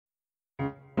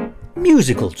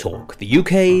MusicalTalk, the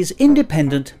UK's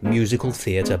independent musical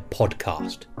theatre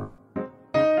podcast.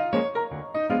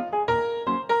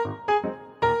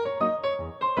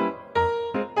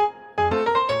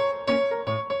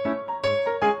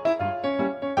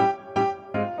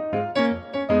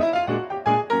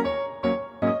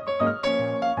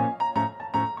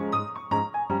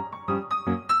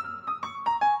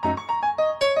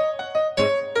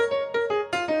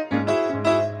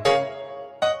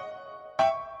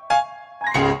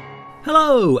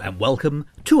 Hello and welcome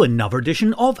to another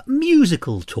edition of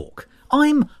MusicalTalk.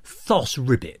 I'm Thos,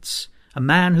 a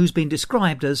man who's been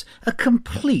described as a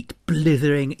complete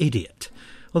blithering idiot,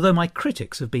 although my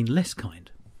critics have been less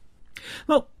kind.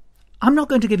 Well, I'm not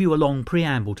going to give you a long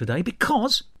preamble today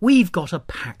because we've got a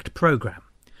packed programme.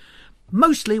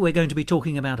 Mostly we're going to be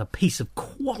talking about a piece of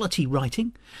quality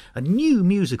writing, a new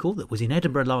musical that was in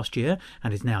Edinburgh last year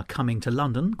and is now coming to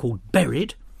London called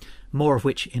Buried, more of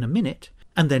which in a minute.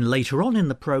 And then later on in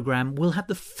the programme we'll have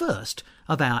the first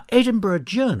of our Edinburgh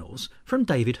journals from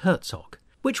David Herzog,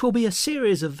 which will be a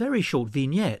series of very short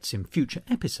vignettes in future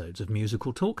episodes of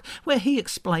MusicalTalk where he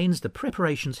explains the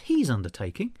preparations he's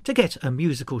undertaking to get a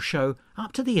musical show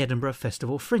up to the Edinburgh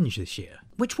Festival Fringe this year,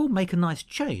 which will make a nice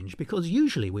change because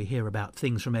usually we hear about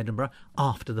things from Edinburgh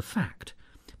after the fact.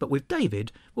 But with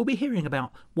David, we'll be hearing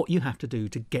about what you have to do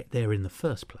to get there in the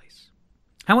first place.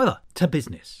 However, to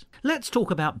business. Let's talk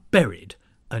about Buried,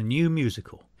 a new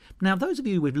musical. Now, those of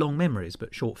you with long memories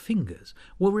but short fingers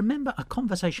will remember a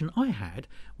conversation I had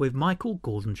with Michael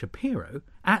Gordon-Shapiro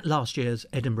at last year's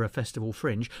Edinburgh Festival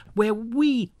Fringe, where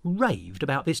we raved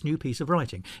about this new piece of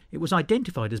writing. It was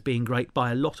identified as being great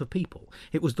by a lot of people.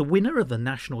 It was the winner of the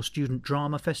National Student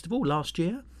Drama Festival last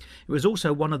year. It was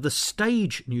also one of the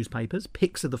stage newspapers'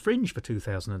 picks of the Fringe for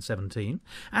 2017.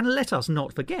 And let us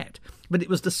not forget, but it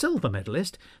was the silver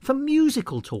medalist for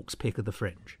MusicalTalk's pick of the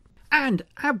Fringe. And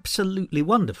absolutely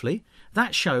wonderfully,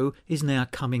 that show is now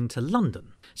coming to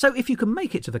London. So if you can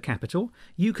make it to the capital,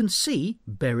 you can see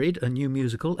Buried, a new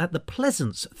musical, at the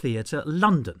Pleasance Theatre,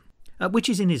 London, which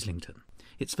is in Islington.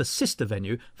 It's the sister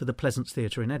venue for the Pleasance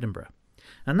Theatre in Edinburgh.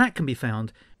 And that can be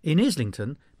found in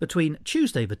Islington between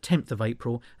Tuesday the 10th of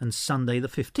April and Sunday the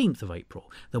 15th of April.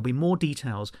 There'll be more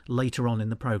details later on in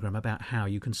the programme about how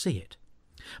you can see it.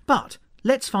 But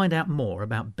let's find out more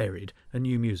about Buried, a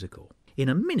new musical. In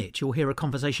a minute, you'll hear a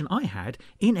conversation I had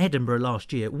in Edinburgh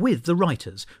last year with the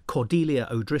writers Cordelia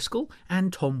O'Driscoll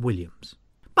and Tom Williams.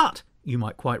 But you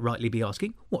might quite rightly be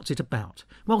asking, what's it about?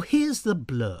 Well, here's the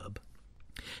blurb.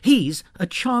 He's a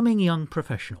charming young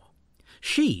professional.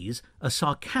 She's a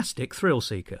sarcastic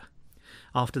thrill-seeker.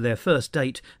 After their first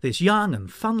date, this young and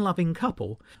fun-loving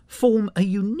couple form a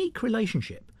unique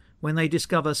relationship when they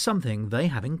discover something they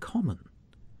have in common.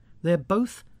 They're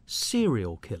both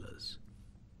serial killers.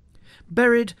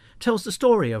 Buried tells the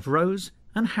story of Rose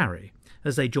and Harry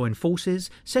as they join forces,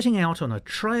 setting out on a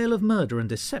trail of murder and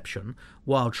deception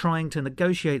while trying to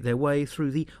negotiate their way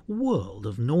through the world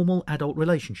of normal adult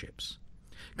relationships.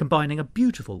 Combining a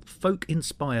beautiful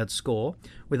folk-inspired score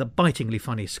with a bitingly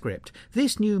funny script,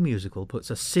 this new musical puts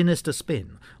a sinister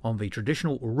spin on the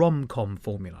traditional rom-com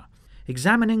formula,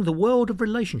 examining the world of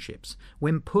relationships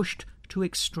when pushed to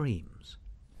extremes.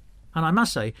 And I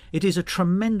must say, it is a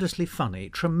tremendously funny,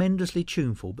 tremendously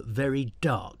tuneful, but very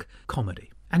dark comedy.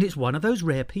 And it's one of those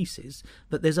rare pieces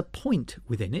that there's a point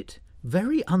within it,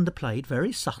 very underplayed,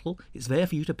 very subtle, it's there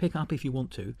for you to pick up if you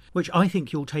want to, which I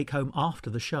think you'll take home after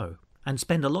the show and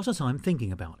spend a lot of time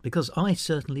thinking about, because I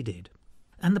certainly did.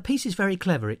 And the piece is very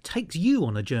clever. It takes you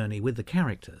on a journey with the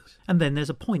characters, and then there's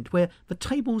a point where the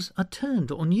tables are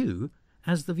turned on you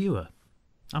as the viewer.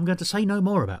 I'm going to say no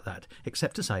more about that,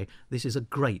 except to say this is a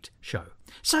great show.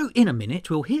 So in a minute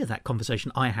we'll hear that conversation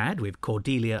I had with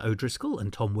Cordelia O'Driscoll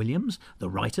and Tom Williams, the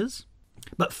writers.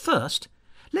 But first,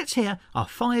 let's hear a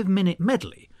 5-minute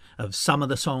medley of some of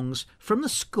the songs from the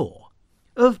score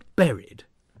of Buried,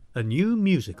 a new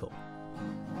musical.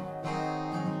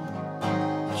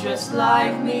 Just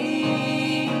like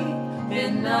me,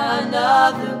 in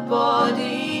another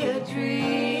body, a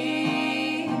dream,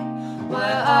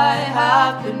 where I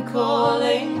have been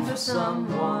calling for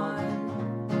someone,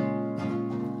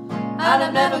 and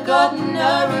I've never gotten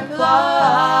a reply.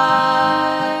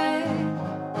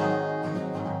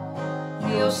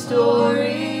 Your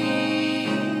story,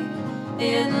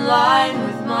 in line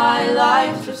with my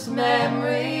life, just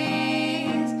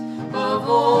memories of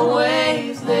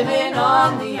always living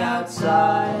on the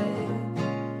outside.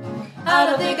 I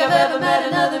don't think I've ever met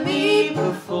another me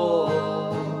before.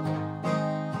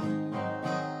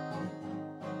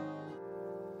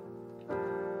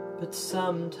 But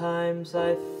sometimes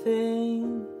I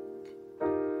think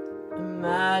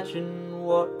imagine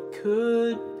what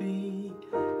could be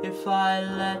if I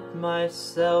let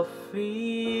myself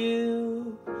feel.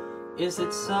 Is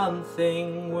it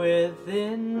something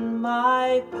within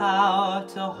my power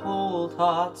to hold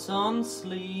hearts on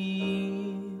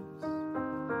sleeves?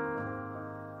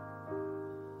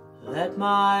 Let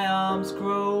my arms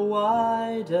grow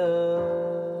wider.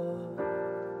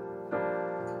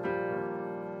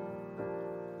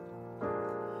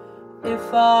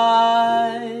 If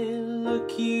I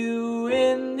look you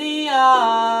in the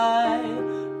eye,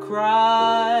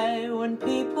 cry when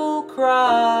people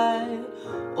cry,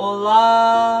 or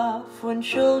laugh when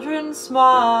children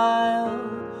smile,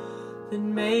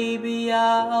 then maybe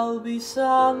I'll be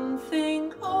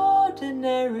something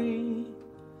ordinary,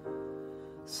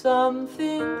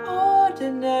 something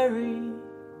ordinary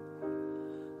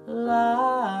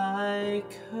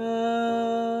like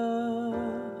her.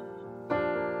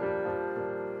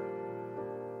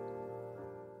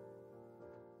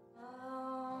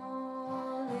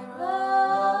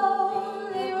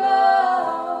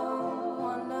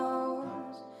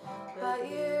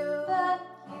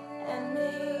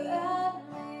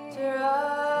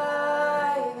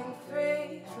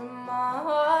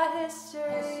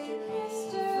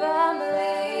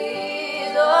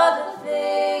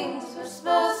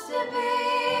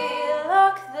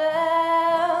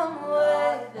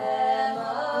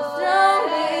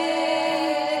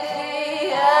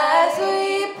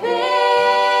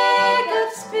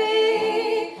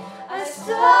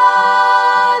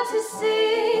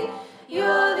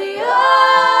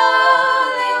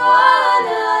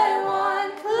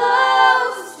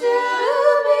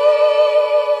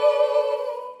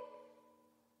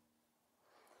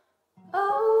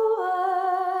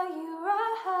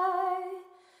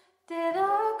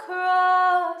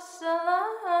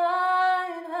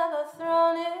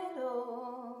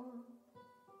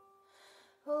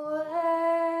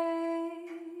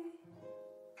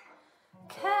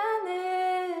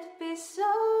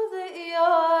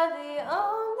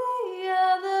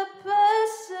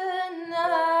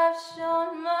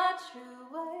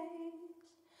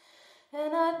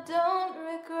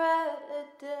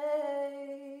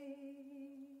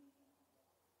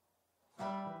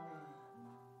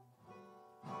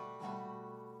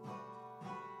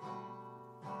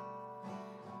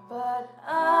 But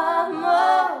I'm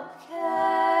okay,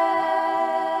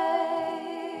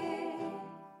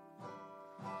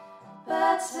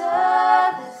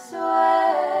 better this way,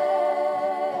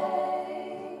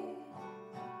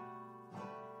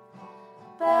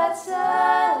 better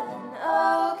than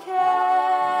okay,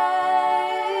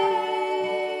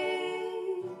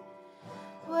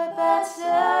 we're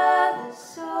better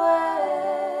this way,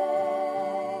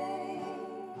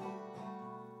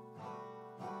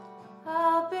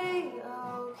 I'll be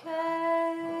okay.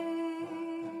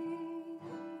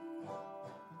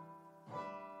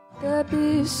 There'd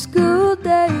be school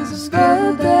days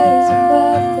and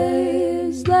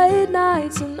birthdays, late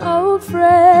nights and old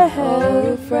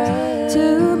friends,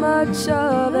 too much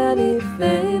of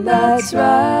anything that's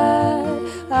right.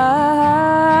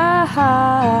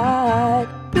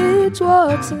 Beach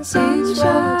walks and sunshine,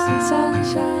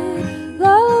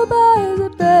 lullabies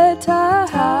at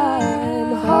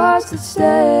bedtime, hearts that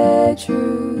stay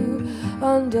true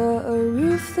under a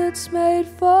roof that's made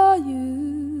for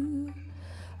you,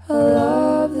 a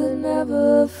love that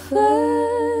never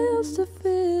fails to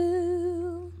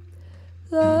fill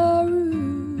the room.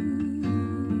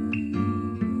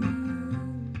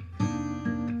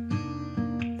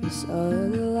 These are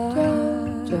the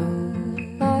lives,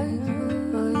 Michael,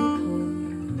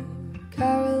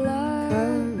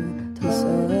 Caroline, these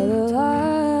are the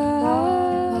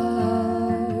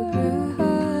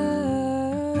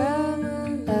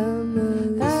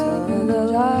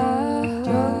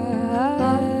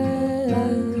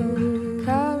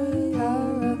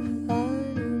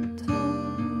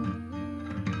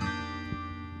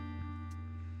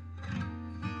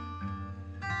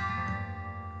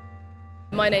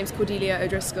My name's Cordelia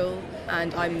O'Driscoll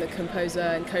and I'm the composer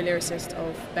and co-lyricist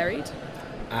of Buried.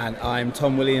 And I'm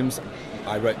Tom Williams.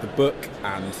 I wrote the book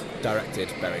and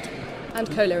directed Buried. And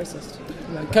co-lyricist.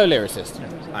 Co-lyricist.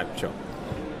 I'm sure.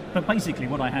 But basically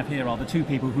what I have here are the two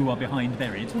people who are behind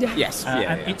Buried. Yes.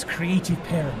 And its creative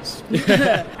parents.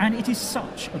 And it is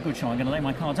such a good show. I'm going to lay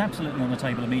my cards absolutely on the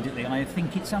table immediately. I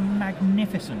think it's a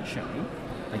magnificent show.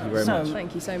 Thank you very much.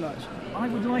 Thank you so much. I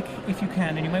would like, if you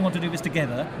can, and you may want to do this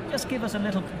together, just give us a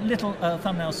little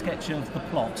thumbnail sketch of the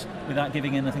plot without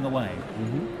giving anything away.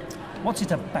 Mm-hmm. What's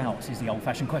it about is the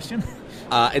old-fashioned question.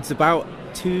 It's about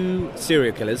two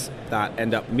serial killers that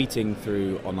end up meeting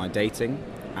through online dating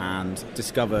and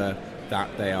discover that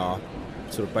they are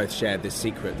sort of both shared this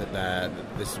secret that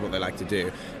this is what they like to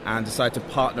do, and decided to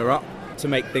partner up to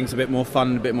make things a bit more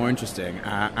fun, a bit more interesting,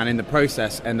 and in the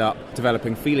process end up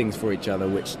developing feelings for each other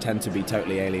which tend to be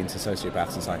totally alien to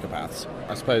sociopaths and psychopaths.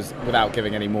 I suppose, without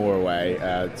giving any more away,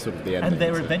 sort of the ending. And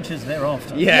their adventures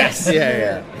thereafter. Yes,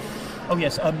 yeah. Oh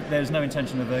yes, there's no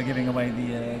intention of giving away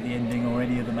the ending or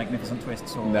any of the magnificent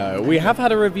twists. Or no, we have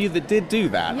had a review that did do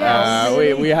that.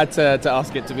 Yes. We had to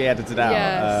ask it to be edited out.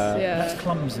 Yes, yeah. That's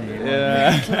clumsy.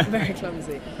 Yeah. Very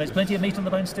clumsy. There's plenty of meat on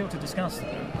the bone still to discuss,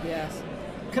 though. Yes.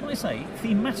 Can I say,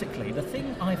 thematically, the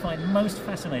thing I find most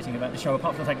fascinating about the show,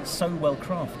 apart from the fact it's so well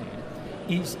crafted,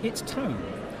 is its tone.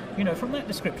 You know, from that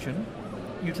description,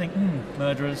 you'd think,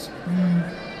 murderers,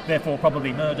 therefore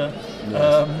probably murder.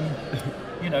 Yes.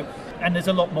 You know, and there's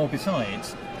a lot more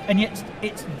besides. And yet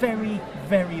it's very,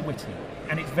 very witty.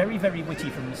 And it's very, very witty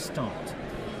from the start.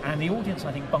 And the audience,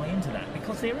 I think, buy into that,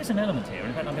 because there is an element here.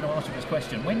 In fact, I'm going to ask you this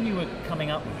question. When you were coming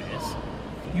up with this,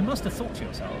 you must have thought to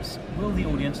yourselves, will the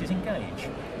audiences engage?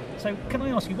 So can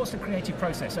I ask you, what's the creative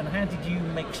process, and how did you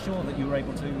make sure that you were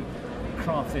able to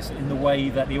craft this in the way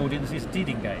that the audiences did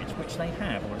engage, which they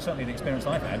have, or certainly the experience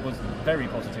I've had was very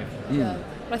positive. Yeah.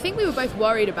 I think we were both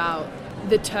worried about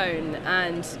the tone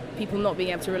and people not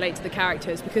being able to relate to the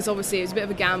characters, because obviously it was a bit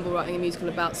of a gamble writing a musical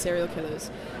about serial killers.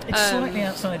 It's slightly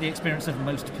outside the experience of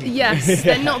most people. Yes,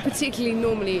 they're not particularly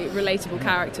normally relatable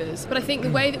characters, but I think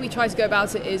the way that we try to go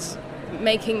about it is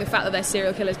making the fact that they're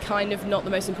serial killers kind of not the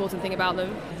most important thing about them.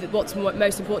 What's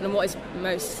most important and what is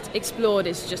most explored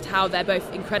is just how they're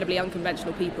both incredibly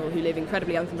unconventional people who live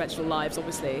incredibly unconventional lives,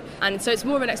 obviously. And so it's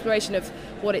more of an exploration of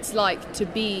what it's like to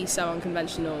be so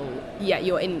unconventional, yet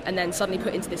you're in, and then suddenly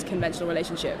put into this conventional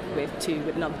relationship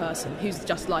with another person who's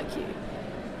just like you.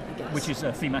 Which is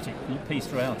a thematic piece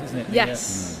throughout, isn't it?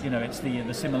 Yes. You know, it's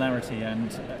the similarity, and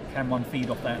can one feed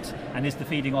off that, and is the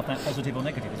feeding off that positive or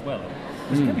negative as well?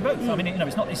 It can be both. I mean, you know,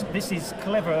 this is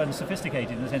clever and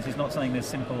sophisticated in the sense it's not saying there's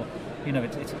simple, you know,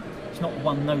 it's not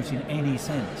one note in any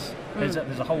sense. There's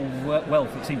a whole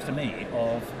wealth, it seems to me,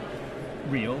 of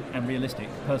real and realistic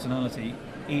personality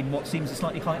in what seems a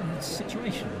slightly heightened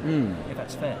situation, if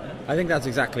that's fair. I think that's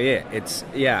exactly it.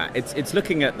 It's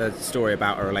looking at the story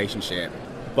about a relationship,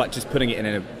 but just putting it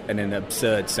in an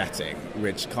absurd setting,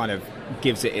 which kind of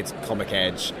gives it its comic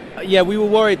edge. Yeah, we were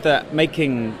worried that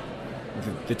making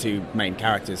the two main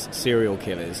characters serial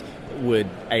killers would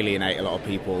alienate a lot of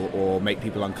people or make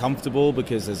people uncomfortable,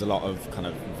 because there's a lot of kind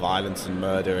of violence and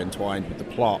murder entwined with the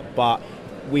plot. But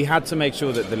we had to make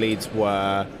sure that the leads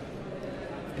were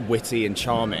witty and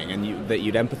charming, and that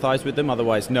you'd empathise with them.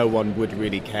 Otherwise, no one would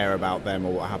really care about them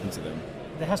or what happened to them.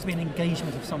 There has to be an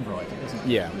engagement of some variety, doesn't there?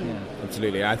 Yeah,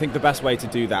 absolutely. And I think the best way to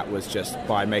do that was just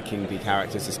by making the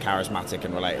characters as charismatic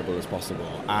and relatable as possible.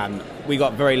 And we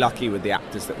got very lucky with the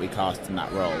actors that we cast in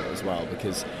that role as well,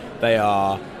 because they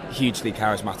are hugely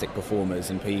charismatic performers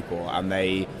and people, and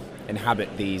they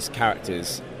inhabit these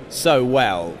characters so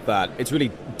well that it's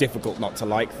really difficult not to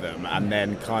like them, and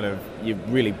then kind of you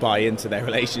really buy into their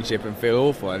relationship and feel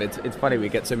awful. And it's funny, we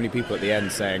get so many people at the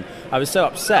end saying, I was so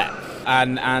upset,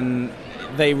 and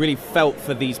they really felt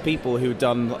for these people who'd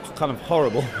done kind of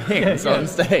horrible things on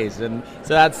stage. And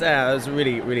so that was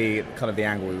really, really kind of the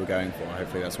angle we were going for.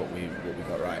 Hopefully that's what we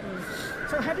got right.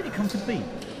 So how did it come to be?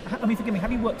 I mean, forgive me,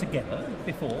 have you worked together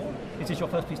before? Is this your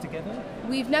first piece together?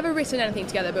 We've never written anything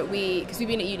together, but because we've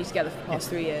been at uni together for the past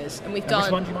 3 years, and we've done.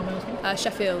 Which one do you mind asking?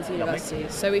 Sheffield University.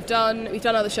 So we've done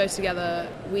other shows together.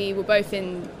 We were both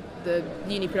in the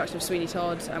uni production of Sweeney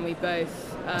Todd, and we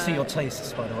both. I see your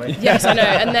tastes, by the way. Yes, I know.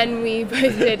 And then we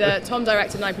both did. Tom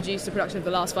directed and I produced the production of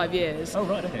The Last 5 Years. Oh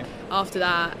right, okay. After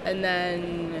that, and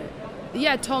then.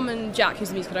 Yeah, Tom and Jack, who's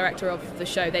the musical director of the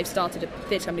show, they've started a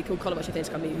theatre company called Columbacher Theatre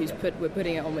Company, we're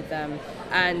putting it on with them,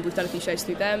 and we've done a few shows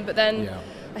through them. But then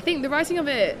I think the writing of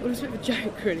it was a bit of a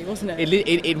joke, really, wasn't it?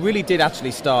 It really did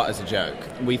actually start as a joke.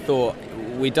 We thought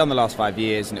we'd done The Last 5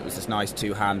 Years, and it was this nice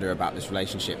two-hander about this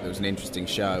relationship. It was an interesting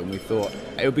show, and we thought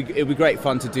it would be great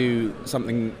fun to do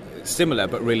something similar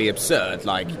but really absurd,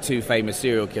 like two famous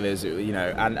serial killers, you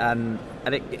know, and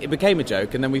it became a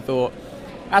joke. And then we thought,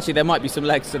 actually, there might be some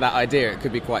legs to that idea. It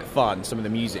could be quite fun. Some of the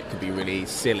music could be really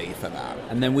silly for that.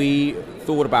 And then we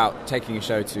thought about taking a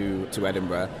show to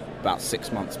Edinburgh about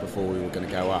 6 months before we were going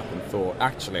to go up, and thought,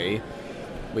 actually,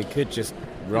 we could just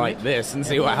write this and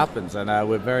see what happens. And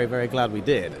we're very, very glad we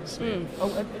did.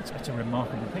 Oh, it's a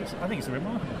remarkable piece. I think it's a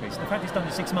remarkable piece. The fact it's done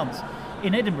in 6 months,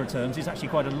 in Edinburgh terms, is actually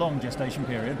quite a long gestation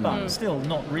period, but still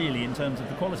not really in terms of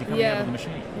the quality coming out of the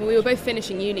machine. Well, we were both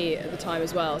finishing uni at the time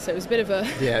as well, so it was a bit of a...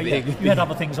 You had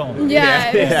other things on.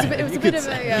 It was a bit of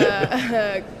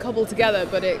a cobbled together,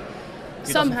 but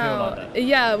Somehow, like that.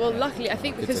 yeah. Well, luckily, I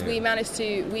think because we'd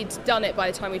done it by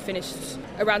the time we'd finished.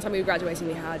 Around the time we were graduating,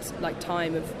 we had like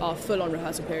time of our full-on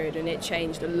rehearsal period, and it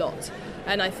changed a lot.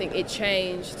 And I think it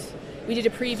changed. We did a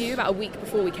preview about a week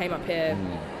before we came up here,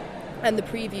 and the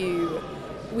preview.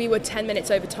 We were 10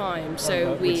 minutes over time,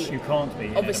 so which you can't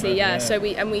be. Obviously, yeah. So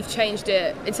we've changed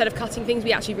it. Instead of cutting things,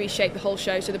 we actually reshaped the whole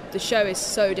show. So the show is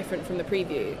so different from the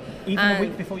preview. Even a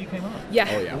week before you came up. Yeah.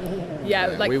 Oh yeah.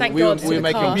 Yeah. Like thank we God. We were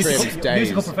making trips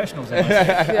days. Musical professionals.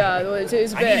 Yeah. It was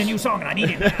a bit. I need a new song and I need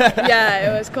it now.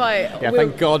 Yeah, it was quite. Yeah.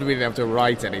 Thank God we didn't have to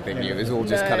write anything new. It was all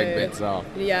just cutting bits off.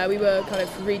 Yeah, we were kind of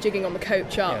rejigging on the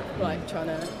coach up, like trying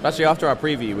to. Actually, after our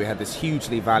preview, we had this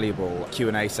hugely valuable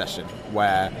Q&A session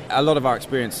where a lot of our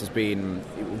experience has been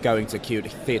going to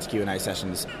theatre Q&A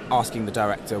sessions, asking the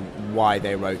director why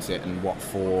they wrote it and what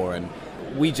for, and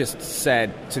we just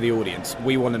said to the audience,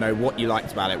 we want to know what you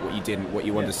liked about it, what you didn't, what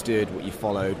you understood, what you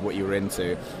followed, what you were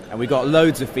into, and we got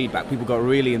loads of feedback. People got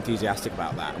really enthusiastic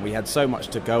about that, and we had so much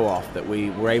to go off that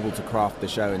we were able to craft the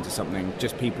show into something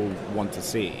just people want to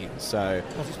see. So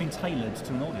because it's been tailored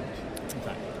to an audience, in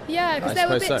fact. Yeah, because there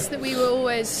were bits that we were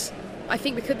always, I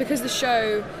think because the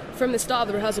show, from the start of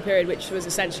the rehearsal period, which was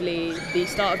essentially the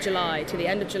start of July to the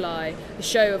end of July, the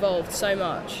show evolved so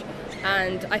much,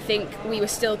 and I think we were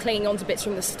still clinging on to bits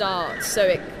from the start,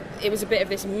 so it was a bit of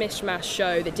this mishmash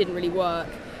show that didn't really work.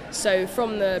 So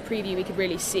from the preview we could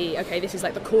really see, okay, this is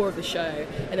like the core of the show,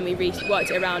 and then we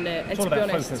worked it around it. And it's all about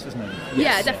focus, isn't it?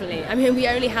 Yeah, definitely. I mean, we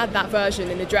only had that version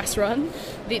in the dress run.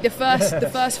 The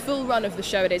first full run of the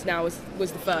show it is now was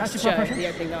the first show, the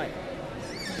opening night.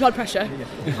 Blood pressure,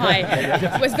 high.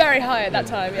 It was very high at that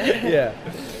time, Yeah.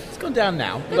 It's gone down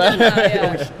now.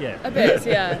 A bit,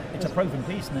 yeah. It's a proven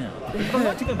piece now. But I'd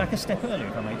like to go back a step earlier,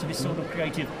 if I may, to this sort of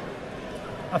creative,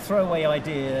 a throwaway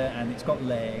idea, and it's got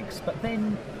legs, but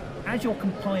then as you're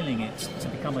compiling it to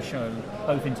become a show,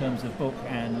 both in terms of book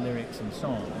and lyrics and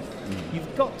songs,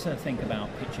 you've got to think about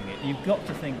pitching it. You've got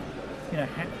to think,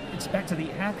 it's back to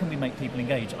how can we make people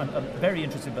engage? I'm very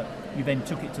interested, but you then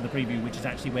took it to the preview, which is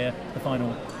actually where the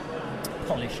final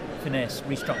polish, finesse,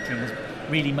 restructuring has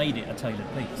really made it a tailored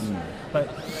piece. But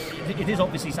it is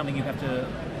obviously something you have to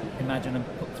imagine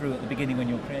and put through at the beginning when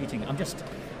you're creating.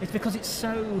 It's because it's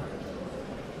so,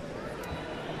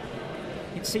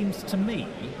 it seems to me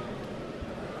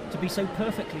to be so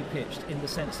perfectly pitched in the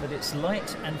sense that it's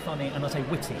light and funny, and I say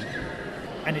witty,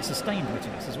 and it's sustained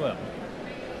wittiness as well.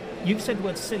 You've said the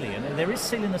word silly, and there is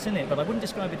silliness in it, but I wouldn't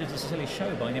describe it as a silly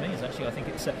show by any means. Actually, I think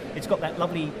it's got that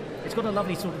lovely, it's got a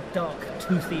lovely sort of dark,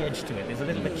 toothy edge to it. There's a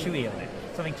little bit chewy on it,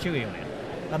 something chewy on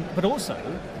it. But also,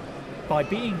 by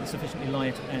being sufficiently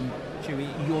light and chewy,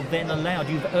 you're then allowed,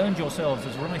 you've earned yourselves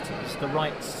as writers the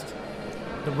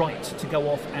right to go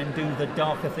off and do the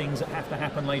darker things that have to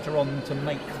happen later on to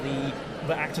make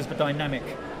the actors the dynamic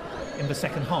in the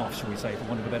second half, shall we say, for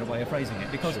want of a better way of phrasing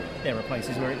it, because there are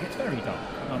places where it gets very dark.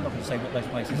 I'm not going to say what those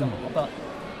places are, but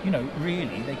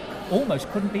really, they almost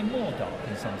couldn't be more dark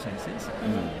in some senses.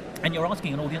 And you're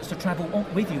asking an audience to travel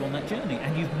with you on that journey,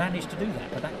 and you've managed to do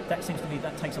that. But that seems to me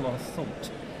that takes a lot of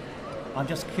thought. I'm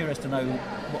just curious to know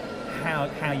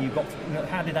how you got,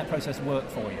 how did that process work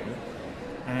for you?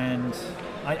 And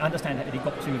I understand how it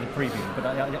got to the preview, but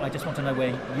I just want to know where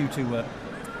you two were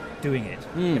doing it,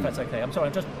 if that's okay. I'm sorry,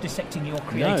 I'm just dissecting your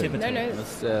creativity. No.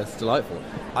 That's delightful.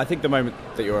 I think the moment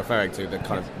that you're referring to, the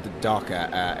kind of the darker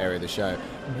area of the show,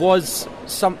 was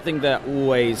something that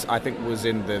always, I think, was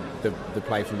in the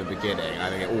play from the beginning.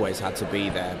 I think it always had to be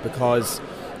there, because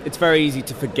it's very easy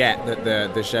to forget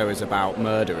that the show is about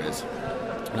murderers.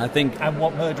 And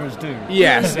what murderers do.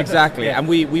 Yes, exactly. And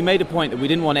we made a point that we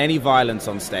didn't want any violence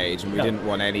on stage, and we didn't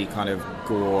want any kind of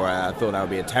gore. I thought that would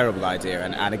be a terrible idea.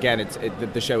 And again,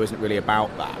 the show isn't really about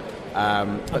that.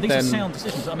 But these are sound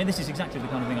decisions. I mean, this is exactly the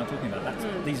kind of thing I'm talking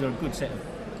about. These are a good set of,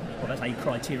 well, that's a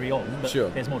criterion, but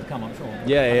there's more to come, I'm sure.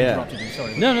 Yeah. Interrupted you,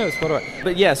 sorry. No, it's quite all right.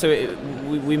 But yeah, so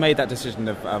we made that decision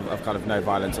of kind of no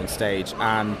violence on stage,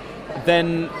 and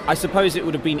then I suppose it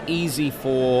would have been easy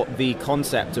for the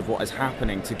concept of what is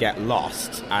happening to get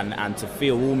lost and to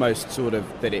feel almost sort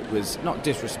of that it was not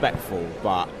disrespectful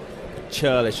but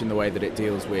churlish in the way that it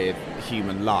deals with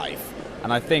human life.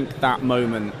 And I think that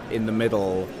moment in the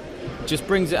middle just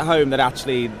brings it home that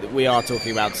actually we are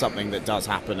talking about something that does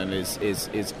happen and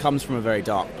is comes from a very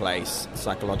dark place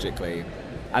psychologically.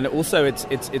 And also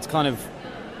it's kind of,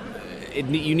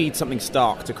 you need something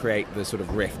stark to create the sort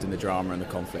of rift in the drama and the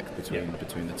conflict between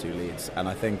the two leads, and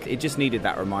I think it just needed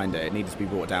that reminder. It needed to be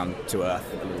brought down to earth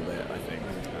a little bit, I think.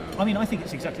 I think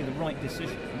it's exactly the right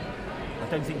decision. I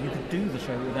don't think you could do the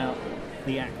show without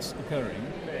the acts occurring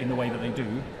in the way that they do,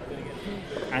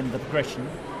 and the progression.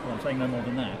 Well, I'm saying no more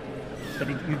than that.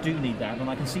 but you do need that, and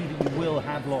I can see that you will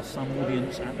have lost some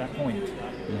audience at that point,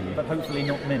 but hopefully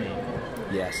not many.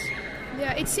 Yes.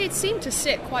 Yeah, it seemed to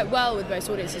sit quite well with most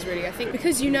audiences, really. I think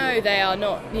because they are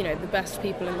not, the best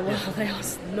people in the world. They are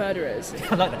murderers.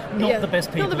 I like that. Not the best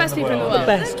people. Not the best people in the world. The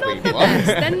best They're not people. the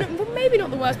best. Well, maybe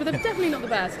not the worst, but they're definitely not the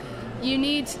best. You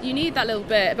need that little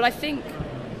bit, but I think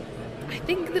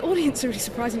the audience are really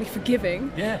surprisingly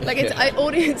forgiving. Yeah.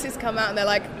 Audiences come out and they're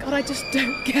like, God, I just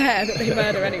don't care that they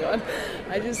murder anyone.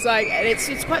 And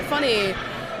it's quite funny.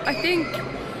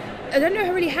 I don't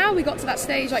know really how we got to that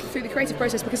stage, through the creative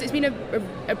process, because it's been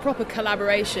a proper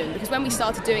collaboration. Because when we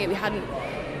started doing it, we hadn't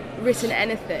written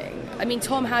anything. I mean,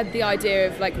 Tom had the idea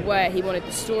of where he wanted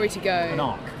the story to go. An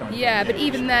arc. Yeah, but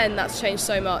even then, that's changed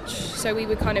so much. So we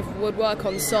would work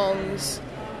on songs,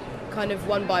 kind of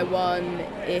one by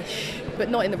one-ish, but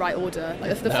not in the right order.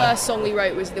 The first song we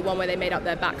wrote was the one where they made up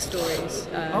their backstories.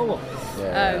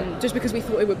 Just because we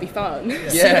thought it would be fun. Yeah,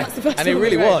 So that's the first and it one we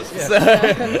really wrote. was. Yeah. So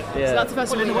that's the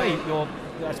first Well, one in we a way, wrote.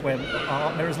 that's where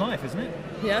art mirrors life, isn't it?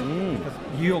 Yeah. Because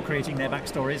you're creating their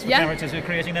backstories for Yeah. characters who are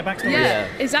creating their backstories. Yeah,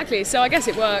 exactly. So I guess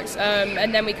it worked.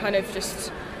 And then we kind of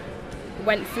just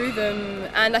went through them.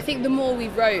 And I think the more we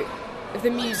wrote the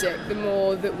music, the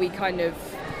more that we kind of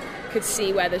could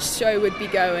see where the show would be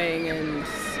going. And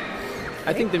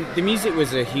I think the music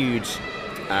was a huge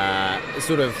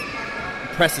sort of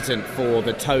precedent for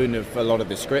the tone of a lot of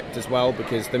the script as well,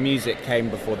 because the music came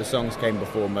before, the songs came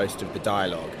before most of the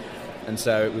dialogue. And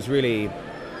so it was really,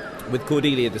 with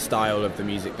Cordelia, the style of the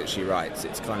music that she writes,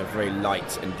 it's kind of very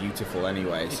light and beautiful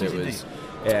anyway. So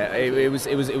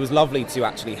it was lovely to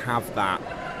actually have that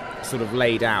sort of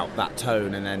laid out, that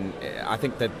tone. And then I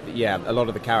think that a lot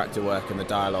of the character work and the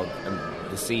dialogue and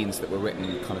the scenes that were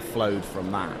written kind of flowed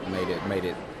from that, made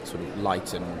it sort of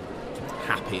light and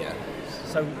happier.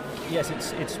 So yes,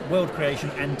 it's world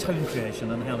creation and tone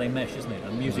creation and how they mesh, isn't it?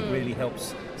 And music really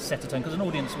helps set a tone, because an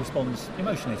audience responds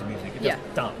emotionally to music. It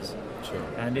just does. Sure.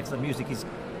 And if the music is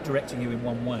directing you in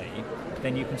one way,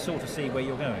 then you can sort of see where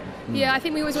you're going. yeah, I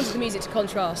think we always wanted the music to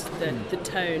contrast the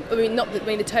tone.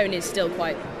 The tone is still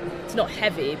it's not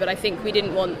heavy, but I think we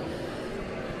didn't want,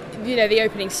 the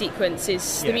opening sequence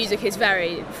is, the music is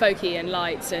very folky and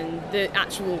light, and the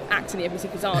actual act in the opening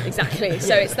sequence aren't exactly.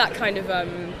 So it's that kind of,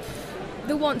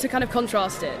 the want to kind of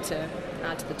contrast it to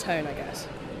add to the tone, I guess.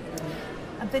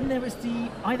 And then there is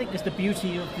there's the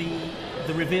beauty of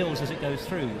the reveals as it goes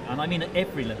through, and I mean at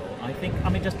every level.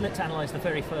 Just let's analyse the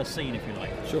very first scene, if you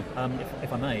like. Sure.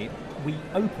 If I may, we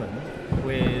open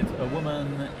with a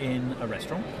woman in a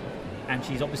restaurant, and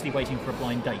she's obviously waiting for a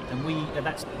blind date, and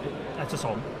that's a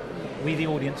song. We, the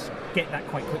audience, get that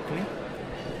quite quickly,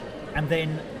 and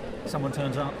then someone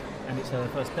turns up, and it's her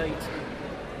first date.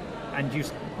 And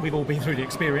we've all been through the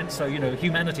experience, so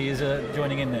humanity is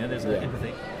joining in there. There's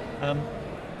empathy,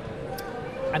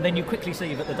 and then you quickly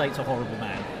see that the date's a horrible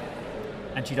man,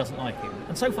 and she doesn't like him.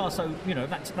 And so far,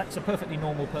 that's a perfectly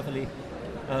normal, perfectly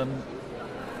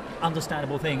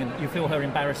understandable thing. And you feel her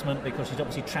embarrassment because she's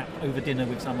obviously trapped over dinner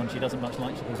with someone she doesn't much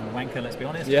like. She calls him a wanker. Let's be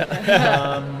honest.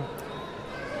 Yeah.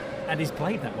 And he's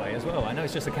played that way as well. I know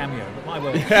it's just a cameo, but my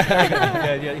word,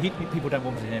 people don't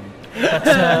want him.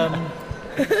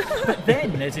 But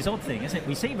then there's this odd thing, isn't it?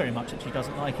 We see very much that she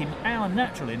doesn't like him. Our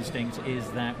natural instinct is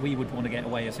that we would want to get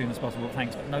away as soon as possible,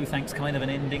 thanks, but no thanks kind of an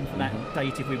ending for that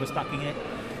date if we were stuck in it.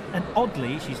 And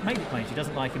oddly, she's made it plain she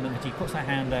doesn't like him, and that he puts her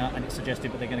hand out and it's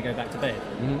suggested that they're going to go back to bed.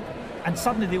 And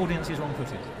suddenly the audience is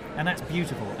wrong-footed. And that's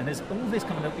beautiful. And there's all this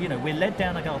kind of, we're led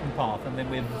down a garden path and then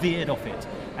we're veered off it.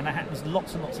 And that happens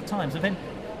lots and lots of times. And then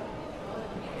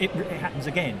it happens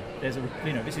again. This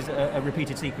is a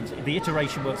repeated sequence. The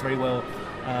iteration works very well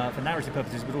for narrative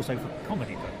purposes, but also for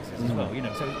comedy purposes as well.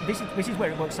 So this is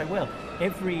where it works so well.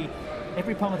 Every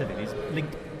part of it is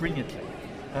linked brilliantly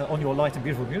on your light and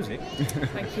beautiful music.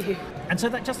 Thank you. And so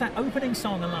that opening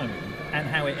song alone and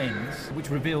how it ends, which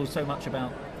reveals so much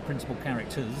about the principal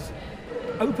characters,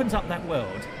 opens up that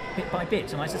world bit by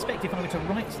bit. And I suspect if I were to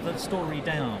write the story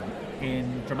down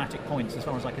in dramatic points as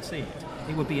far as I could see it,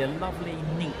 it would be a lovely,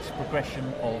 neat progression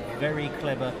of very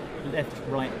clever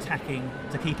left-right tacking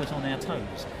to keep us on our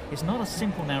toes. It's not a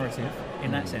simple narrative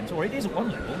in that sense, or it is at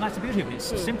one level, and that's the beauty of it.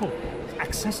 It's simple, it's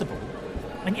accessible,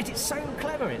 and yet it's so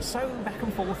clever, it's so back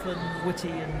and forth and witty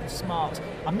and smart.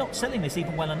 I'm not selling this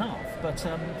even well enough, but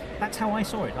that's how I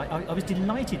saw it. I was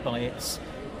delighted by its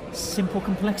simple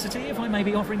complexity, if I may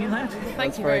be offering you that.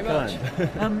 Thank you very much.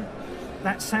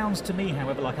 That sounds to me,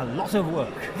 however, like a lot of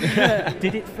work.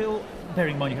 Did it feel,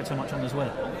 bearing in mind you had so much on as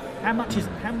well, how much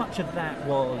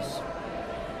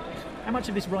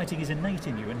of this writing is innate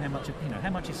in you, and how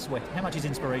much is sweat, how much is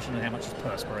inspiration, and how much is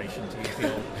perspiration, do you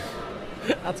feel?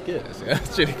 That's good.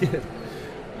 That's really good.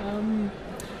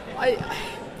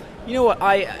 You know what?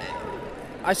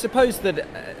 I suppose that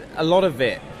a lot of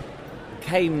it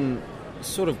came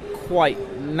sort of quite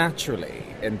naturally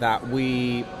in that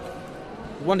we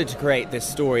wanted to create this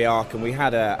story arc, and we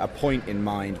had a point in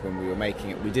mind when we were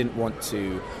making it. We didn't want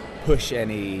to push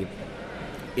any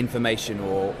information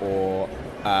or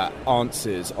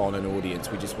answers on an audience.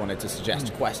 We just wanted to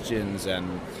suggest questions,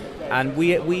 and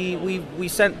we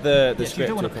sent the Yes, script. you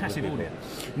don't want to a passive couple of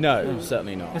audience. people. No,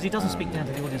 certainly not. Because he doesn't speak down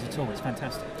to the audience at all. It's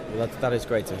fantastic. Well, that is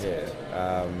great to hear.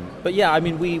 But yeah, I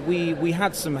mean, we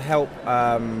had some help.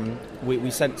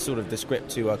 We sent sort of the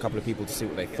script to a couple of people to see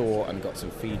what they thought and got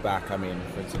some feedback. I mean,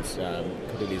 for instance,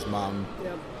 Cordelia's mum,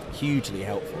 hugely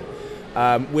helpful.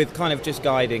 With kind of just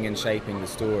guiding and shaping the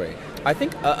story. I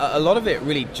think a lot of it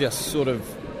really just sort of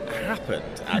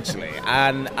happened, actually.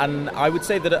 and I would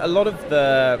say that a lot of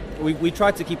we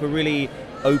tried to keep a really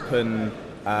open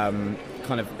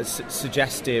kind of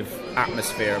suggestive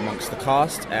atmosphere amongst the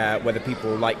cast, whether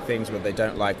people like things, whether they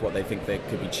don't like, what they think that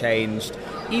could be changed,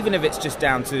 even if it's just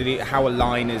down to how a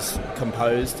line is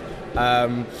composed.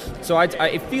 So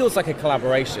it feels like a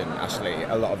collaboration, actually,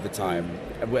 a lot of the time.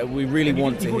 We really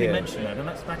want to hear. You've already mentioned that, and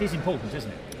that is important,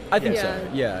 isn't it? I think Yeah. so.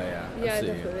 Yeah, Yeah,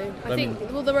 absolutely. definitely. I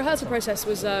think the rehearsal process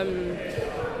was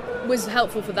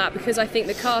helpful for that, because I think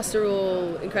the cast are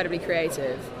all incredibly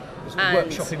creative. And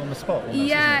Workshopping on the spot. Almost,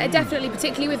 yeah, isn't it? definitely,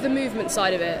 particularly with the movement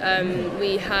side of it.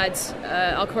 We had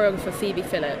our choreographer Phoebe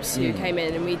Phillips who came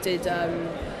in, and we did.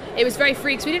 It was very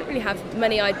free because we didn't really have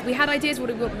many ideas. We had ideas what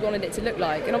we wanted it to look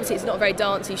like, and obviously it's not a very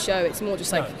dancey show. It's more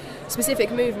just like specific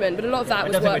movement, but a lot of that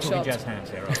was I don't think we're talking workshopped. jazz hands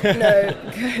here,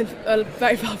 right? No,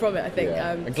 very far from it, I think.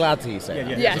 Yeah. I'm glad to hear you say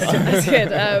that. Yes, that's good.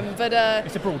 But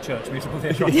It's a broad church musical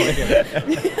theatre. Right?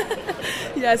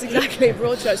 yes, exactly.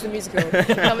 Broadchurch the musical.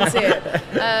 Come and see it.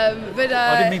 But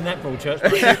I didn't mean that broad church,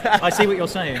 but I see what you're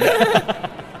saying.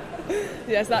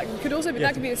 yes, that could also be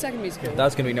that could be the second musical.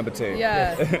 That's going to be number 2.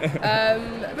 Yeah.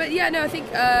 But yeah, no, I think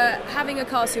having a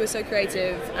cast who was so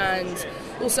creative, and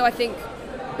also I think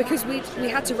because we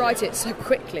had to write it so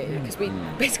quickly, because we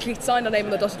basically signed our name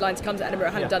on the dotted line to come to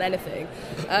Edinburgh, hadn't done anything.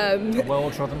 A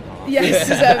well-trodden path.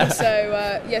 Yes.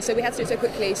 So we had to do it so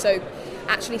quickly. So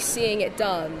actually seeing it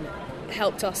done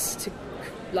helped us to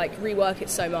like rework it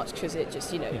so much, because it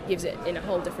just gives it in a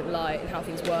whole different light and how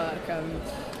things work.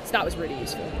 So that was really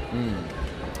useful.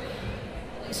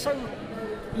 So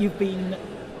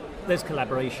there's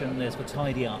collaboration, there's the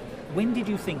tidy up. When did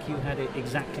you think you had it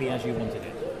exactly as you wanted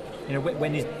it?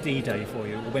 When is D-Day for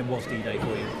you? Or when was D-Day for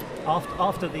you?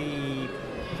 After the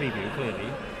preview, clearly.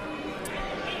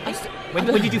 When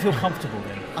did you feel comfortable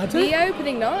then? The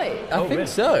opening night. I think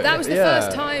so. That was the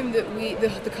first time that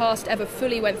the cast ever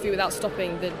fully went through without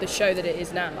stopping the show that it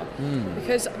is now.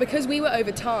 Because we were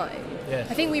over time. Yes.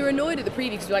 I think we were annoyed at the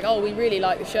preview because we were like, oh, we really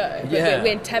like the show. But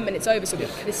we're 10 minutes over, so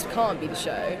this can't be the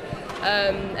show.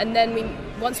 And then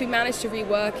once we managed to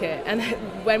rework it, and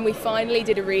when we finally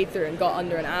did a read-through and got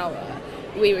under an hour,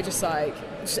 we were just like...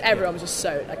 everyone was just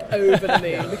so over the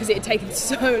moon because it had taken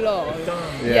so long.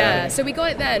 Yeah, so we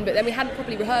got it then, but then we hadn't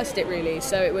properly rehearsed it really.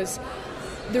 So it was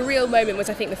the real moment was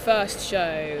I think the first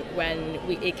show when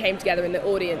it came together and the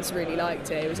audience really liked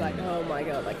it. It was like, oh my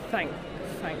god, like thank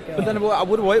God. But then what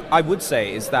I would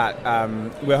say is that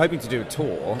we're hoping to do a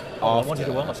tour. I wanted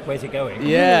to ask, where's it going?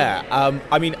 Yeah,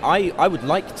 I mean, I would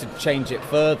like to change it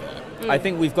further. I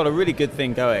think we've got a really good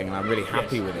thing going, and I'm really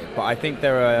happy with it. But I think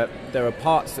there are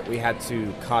parts that we had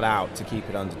to cut out to keep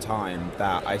it under time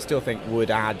that I still think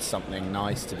would add something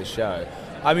nice to the show.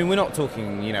 I mean, we're not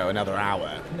talking, another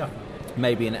hour. No.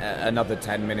 Maybe another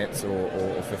 10 minutes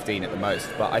or 15 at the most.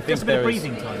 But I think just a bit of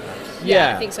breathing time.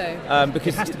 Yeah, I think so.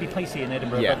 Because it has to be pacey in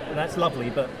Edinburgh. But that's lovely.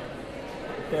 But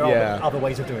there are other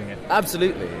ways of doing it.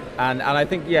 Absolutely, and I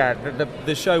think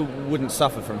the show wouldn't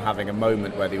suffer from having a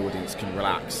moment where the audience can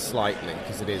relax slightly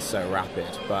because it is so rapid.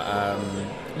 But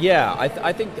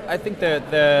I think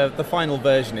the final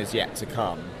version is yet to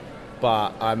come.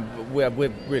 But we're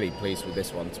really pleased with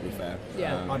this one, to be fair.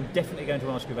 Yeah, I'm definitely going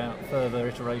to ask you about further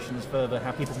iterations,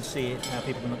 how people can see it, how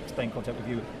people can stay in contact with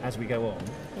you as we go on.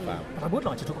 But I would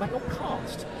like to talk about your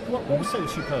cast, who are also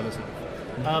superlative.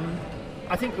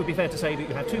 I think it would be fair to say that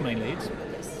you have two main leads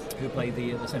who play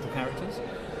the central characters,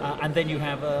 and then you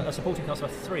have a supporting cast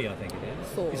of 3, I think it is.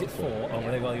 4. Is it 4?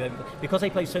 Oh, because they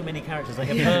play so many characters, they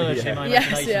have merged in my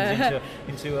imaginations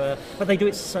into but they do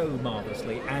it so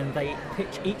marvellously, and they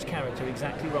pitch each character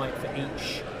exactly right for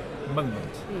each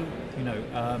moment.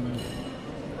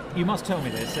 You must tell me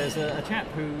this. There's a chap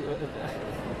who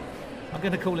I'm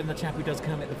going to call him the chap who does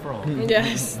Kermit the Frog.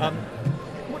 Yes.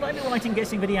 Would I be right in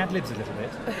guessing that he ad-libs a little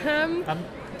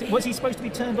bit? Was he supposed to be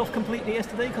turned off completely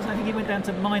yesterday? Because I think he went down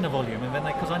to minor volume, and then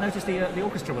because I noticed the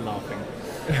orchestra were laughing.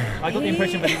 I got the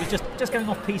impression that he was just going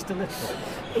off piece to little.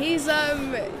 He's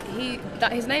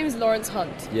his name is Lawrence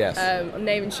Hunt. Yes.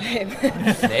 Name and shame.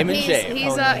 Name and shame.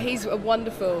 He's a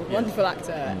wonderful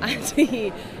actor, and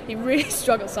he really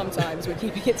struggles sometimes with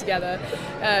keeping it together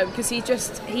because he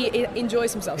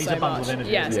enjoys himself He's so a bundle much. of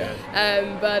energy. Yes. Yeah.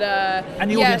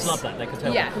 And the audience loved that. They could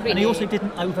tell. Yeah, completely. And he also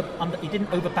didn't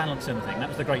overbalance anything. That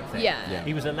was the great thing. Yeah.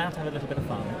 He was allowed to have a little bit of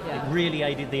fun. Yeah. It really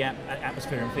aided the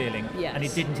atmosphere and feeling. Yes. And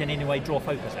it didn't in any way draw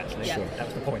focus. Actually, Yeah. That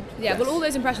was the point. Yeah. Well, all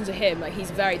those impressions of him, like he's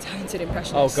a very talented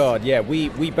impressionist. Oh God, yeah. We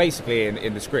basically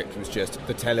in the script was just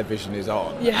the television is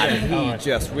on, Yeah. and he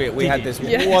just we had this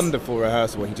Yes. wonderful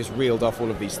rehearsal where he just reeled off all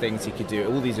of these things he could do,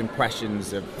 all these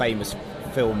impressions of famous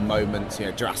film moments,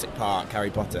 Jurassic Park, Harry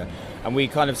Potter, and we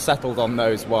kind of settled on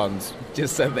those ones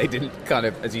just so they didn't kind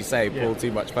of, as you say, pull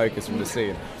too much focus from the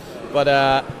scene. But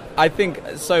I think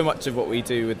so much of what we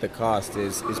do with the cast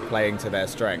is playing to their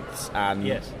strengths,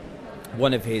 and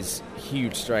one of his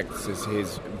huge strengths is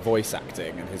his voice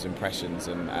acting and his impressions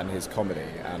and his comedy,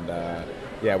 and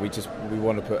we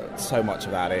want to put so much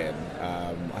of that in.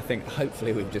 I think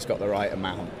hopefully we've just got the right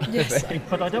amount. Yes.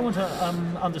 But I don't want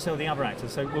to undersell the other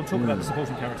actors, so we'll talk about the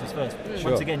supporting characters first.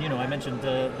 Sure. Once again, I mentioned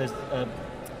there's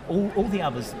all the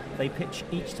others, they pitch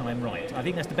each time right. I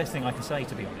think that's the best thing I can say,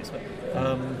 to be honest.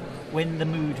 When the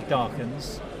mood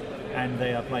darkens and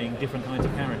they are playing different kinds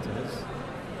of characters,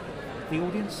 the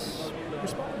audience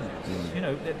responds.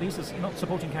 These are not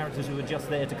supporting characters who are just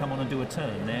there to come on and do a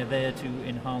turn. They're there to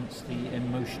enhance the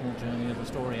emotional journey of the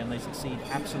story, and they succeed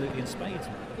absolutely in spades.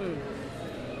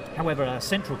 However, our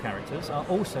central characters are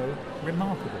also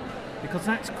remarkable, because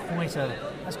that's quite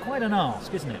an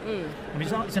ask, isn't it? I mean,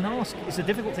 it's an ask. It's a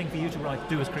difficult thing for you to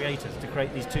do as creators, to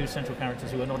create these two central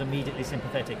characters who are not immediately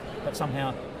sympathetic, but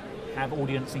somehow have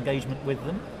audience engagement with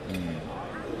them.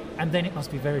 And then it must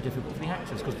be very difficult for the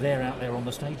actors, because they're out there on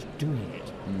the stage doing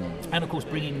it. And of course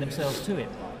bringing themselves to it.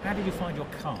 How did you find your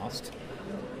cast?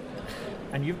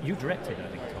 And you directed, I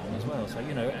think, Tom, as well, so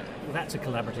that's a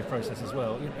collaborative process as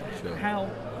well. Sure.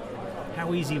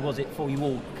 How easy was it for you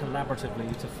all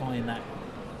collaboratively to find that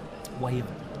way of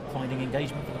finding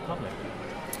engagement for the public?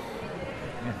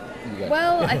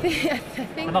 Well, I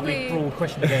think another broad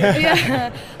question again.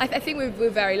 Yeah, I think we're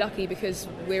very lucky because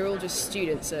we're all just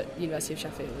students at University of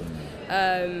Sheffield,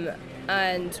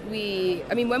 and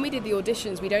when we did the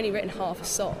auditions, we'd only written half a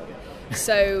song,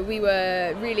 so we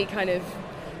were really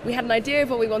we had an idea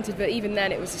of what we wanted, but even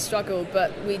then it was a struggle.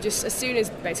 But we just, as soon as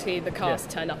basically the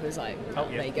cast turned up, it was like,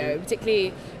 there you go.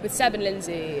 Particularly with Seb and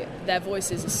Lindsay, their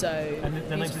voices are so And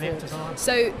the names of the actors are?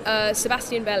 So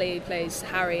Sebastian Belli plays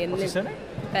Harry, and What's his surname?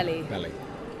 Belli.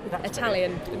 That's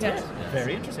Italian. Yes.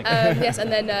 Very interesting. Yes,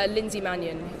 and then Lindsay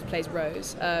Mannion, who plays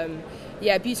Rose.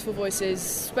 Beautiful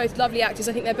voices, both lovely actors.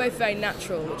 I think they're both very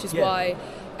natural, which is why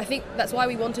I think that's why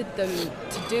we wanted them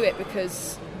to do it,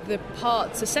 because the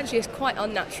parts essentially is quite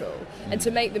unnatural, and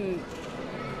to make them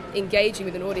engaging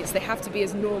with an audience, they have to be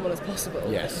as normal as possible.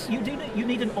 Yes. You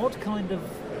need an odd kind of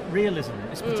realism.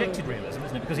 It's projected realism,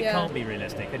 isn't it? Because it can't be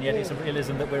realistic, and yet it's a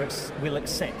realism that we'll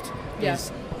accept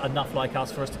is enough like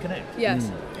us for us to connect.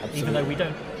 Yes. Even though we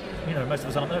don't, most of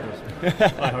us aren't murderers.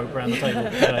 I hope, around the table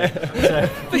today.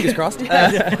 Fingers crossed.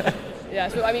 Yeah,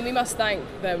 so we must thank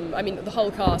them. The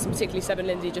whole cast, and particularly Seb and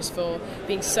Lindsay, just for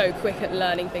being so quick at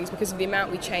learning things because of the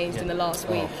amount we changed in the last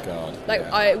week. Oh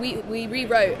God! We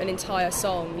rewrote an entire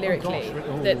song lyrically.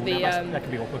 That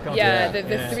could be awkward. Can't it?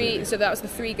 The three. So that was the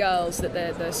three girls that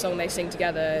the song they sing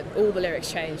together. All the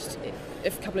lyrics changed a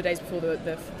couple of days before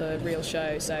the real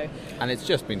show. So. And it's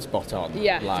just been spot on.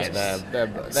 Yeah. They're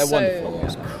So, wonderful. It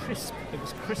was crisp. It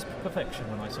was crisp perfection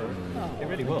when I saw it. It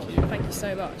really was. Thank you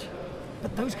so much.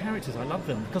 But those characters, I love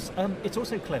them, because it's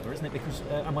also clever, isn't it? Because,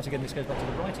 and once again, this goes back to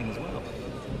the writing as well.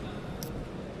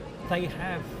 They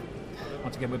have,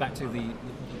 once again, we're back to the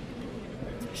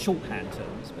shorthand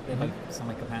terms, but they're both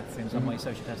psychopaths in some way,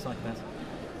 sociopaths, psychopaths.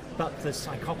 But the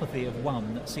psychopathy of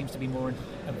one seems to be more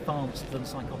advanced than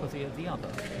psychopathy of the other.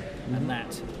 And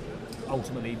that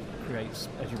ultimately creates,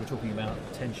 as you were talking about,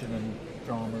 tension and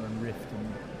drama and rift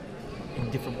and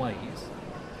in different ways.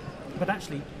 But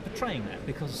actually portraying that,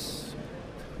 because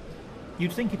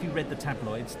you'd think if you read the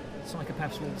tabloids,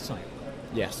 psychopaths were all the same.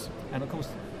 Yes. And of course,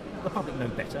 the public know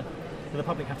better. But the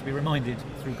public have to be reminded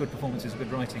through good performances,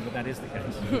 good writing, that is the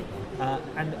case.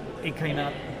 And it came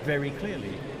out very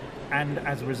clearly. And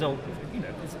as a result,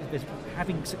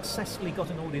 having successfully got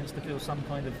an audience to feel some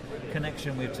kind of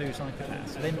connection with two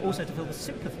psychopaths, then also to feel the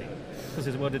sympathy, because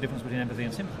there's a word of difference between empathy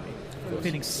and sympathy.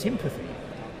 Feeling sympathy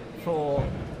for,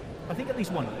 I think, at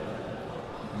least one of them.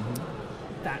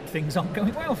 that things aren't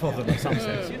going well for them in some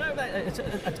sense. You know, it's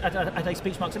at a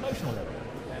speech marks emotional level.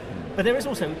 But there is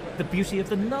also the beauty of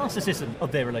the narcissism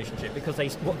of their relationship, because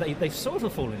they've sort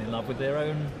of fallen in love with their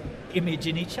own image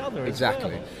in each other as well.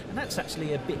 And that's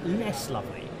actually a bit less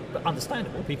lovely, but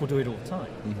understandable. People do it all the time.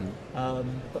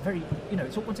 But very,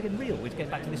 it's all once again real. We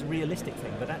get back to this realistic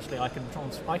thing, but actually I can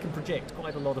project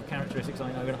quite a lot of characteristics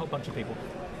I know in a whole bunch of people.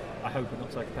 I hope we're not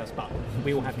psychopaths, but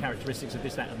we all have characteristics of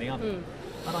this, that and the other.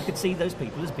 And I could see those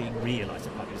people as being real, I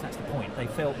suppose. That's the point. They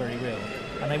felt very real.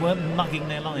 And they weren't mugging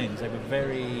their lines. They were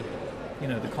very,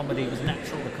 the comedy was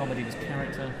natural, the comedy was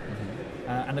character,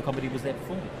 and the comedy was their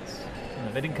performance.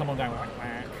 They didn't come on going, whack,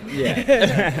 whack.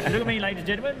 Yeah. Look at me, ladies and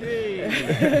gentlemen. Hey.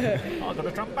 I've got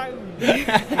a trombone.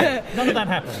 None of that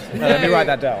happened. Let me write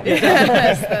that down.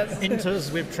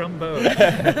 Enters with trombone.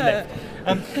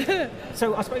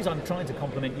 So I suppose I'm trying to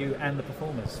compliment you and the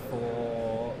performers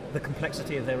for the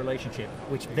complexity of their relationship,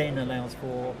 which then allows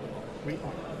for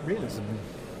realism.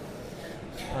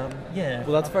 Well,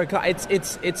 that's very cool.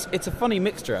 It's a funny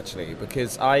mixture, actually,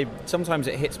 because sometimes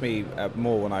it hits me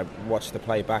more when I watch the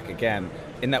play back again,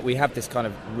 in that we have this kind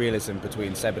of realism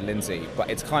between Seb and Lindsay, but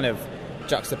it's kind of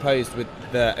juxtaposed with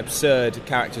the absurd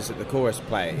characters at the chorus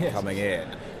play coming in,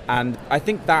 and I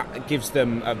think that gives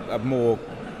them a more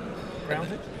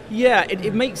grounded. Yeah,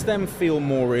 it makes them feel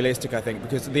more realistic, I think,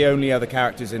 because the only other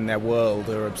characters in their world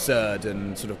are absurd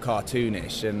and sort of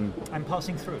cartoonish and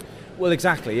passing through. Well,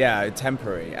 exactly, yeah,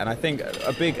 temporary. And I think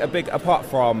a big apart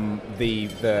from the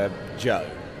Joe,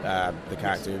 the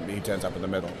character who turns up in the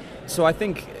middle. So I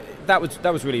think that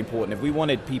was really important. If we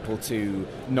wanted people to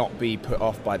not be put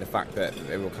off by the fact that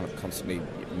they were kind of constantly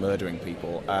murdering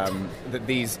people, that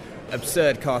these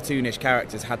absurd cartoonish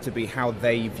characters had to be how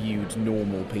they viewed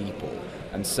normal people.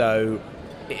 And so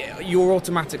you're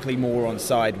automatically more on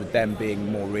side with them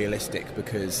being more realistic,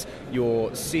 because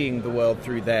you're seeing the world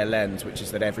through their lens, which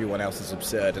is that everyone else is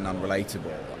absurd and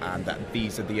unrelatable, and that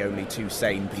these are the only two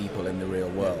sane people in the real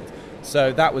world.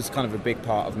 So that was kind of a big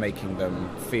part of making them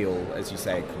feel, as you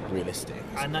say, realistic.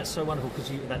 And that's so wonderful, because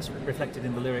that's reflected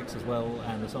in the lyrics as well,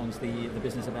 and the songs, the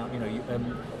business about,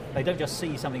 they don't just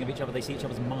see something of each other, they see each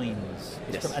other's minds.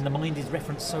 Yes. And the mind is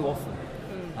referenced so often.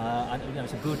 And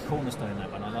it's a good cornerstone,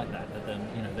 that one. I like that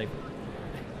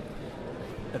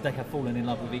they have fallen in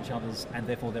love with each other's and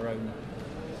therefore their own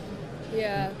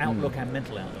outlook and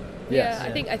mental outlook. Yes.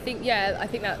 I think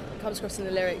that comes across in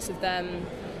the lyrics of them.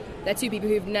 They're two people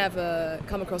who've never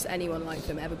come across anyone like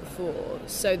them ever before,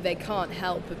 so they can't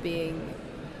help but being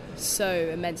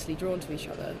so immensely drawn to each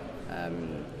other.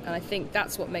 And I think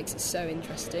that's what makes it so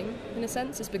interesting, in a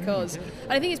sense, is because,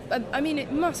 and I think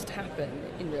it must happen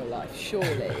in real life,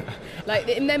 surely.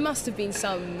 There must have been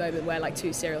some moment where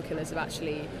two serial killers have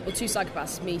actually, or two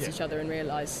psychopaths meet each other and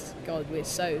realise, God, we're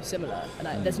so similar,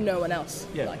 and there's no one else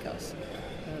like us.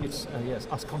 It's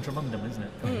us contra mundum, isn't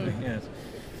it? Yes.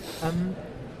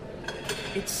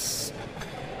 It's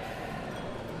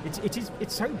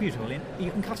so beautiful.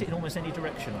 You can cut it in almost any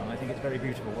direction, and I think it's very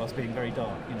beautiful whilst being very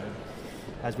dark.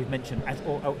 As we've mentioned,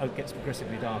 it gets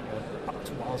progressively darker,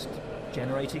 but whilst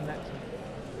generating that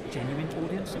genuine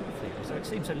audience sympathy. So it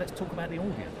seems. So let's talk about the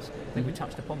audience. I think we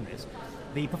touched upon this.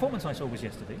 The performance I saw was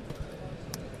yesterday.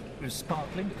 It was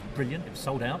sparkling. It was brilliant. It was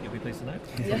sold out. You'll be pleased to know.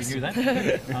 Yes. You knew that.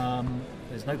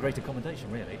 There's no greater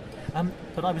commendation, really.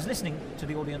 But I was listening to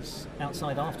the audience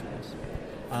outside afterwards.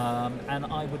 And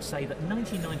I would say that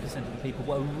 99% of the people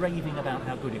were raving about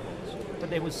how good it was.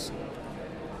 But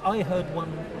I heard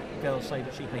one girl say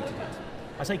that she hated it.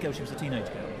 I say girl, she was a teenage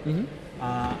girl.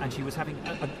 And she was having,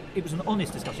 it was an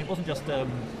honest discussion. It wasn't just,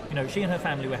 she and her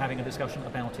family were having a discussion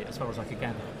about it, as far as I could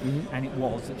gather. And it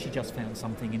was that she just found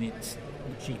something in it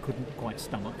that she couldn't quite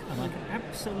stomach. And I can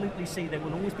absolutely see there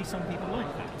will always be some people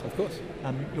like that. Of course.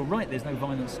 You're right, there's no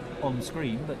violence on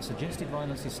screen, but suggested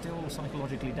violence is still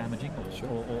psychologically damaging,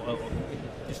 or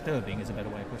disturbing is a better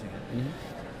way of putting it.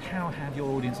 How have your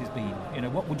audiences been?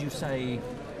 What would you say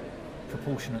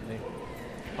proportionately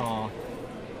are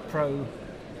pro?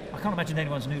 I can't imagine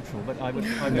anyone's neutral, but I would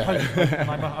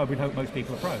hope most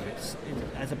people are pro.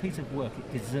 As a piece of work,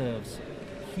 it deserves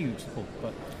huge support.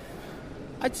 But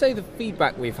I'd say the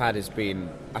feedback we've had has been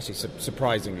actually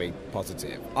surprisingly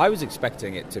positive. I was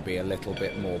expecting it to be a little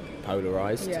bit more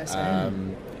polarised,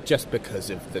 just because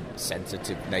of the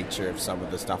sensitive nature of some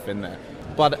of the stuff in there.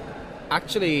 But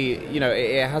actually,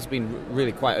 it has been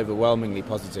really quite overwhelmingly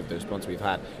positive, the response we've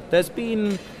had. There's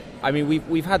been,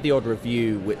 we've had the odd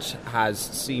review which has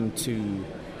seemed to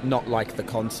not like the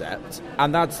concept,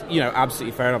 and that's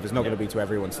absolutely fair enough. It's not going to be to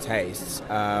everyone's tastes.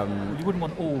 You wouldn't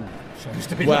want all shows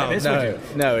to be like this, would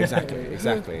you? No,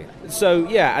 exactly. So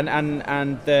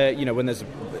and when there's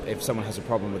if someone has a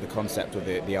problem with the concept or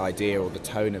the idea or the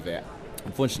tone of it,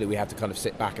 unfortunately, we have to kind of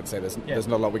sit back and say there's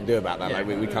not a lot we can do about that. Yeah. Like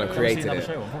we kind of created it.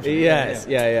 Show, yes,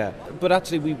 yeah. But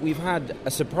actually, we've had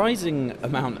a surprising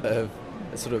amount of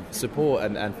sort of support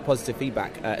and positive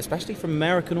feedback, especially from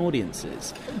American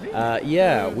audiences.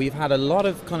 We've had a lot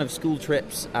of kind of school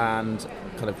trips and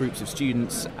kind of groups of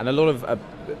students and a lot of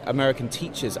American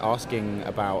teachers asking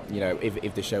about,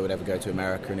 if the show would ever go to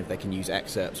America and if they can use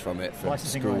excerpts from it for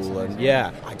school. And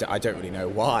I don't really know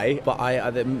why,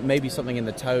 but there may be something in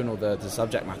the tone or the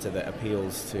subject matter that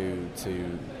appeals to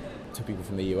people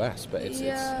from the US. But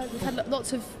we've had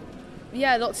lots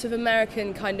of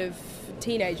American kind of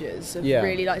teenagers have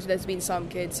really liked it. There's been some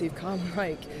kids who've come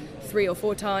like 3 or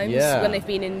 4 times when they've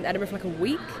been in Edinburgh for like a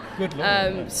week. Good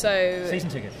Lord. So season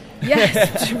ticket.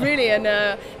 Yes, really. And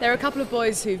there are a couple of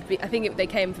boys who've been, I think they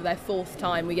came for their 4th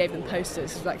time. We gave them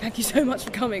posters. It was like, thank you so much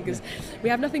for coming, because we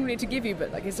have nothing really to give you,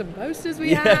 but like here's some posters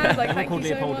we have. Like, thank you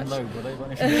so much. And Loeb, were they?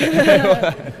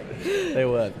 They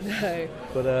weren't. No.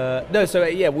 But So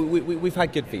we've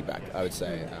had good feedback, I would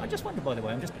say. I just wonder, by the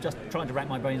way, I'm just trying to rack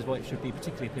my brains why it should be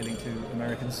particularly appealing to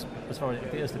Americans, as far as it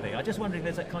appears to be. I just wonder if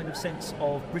there's that kind of sense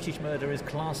of British murder is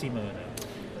classy murder.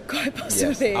 Quite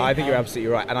possibly. Yes, I think you're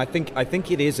absolutely right, and I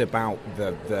think it is about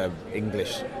the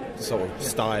English sort of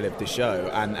style of the show,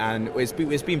 and it's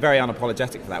been very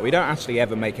unapologetic for that. We don't actually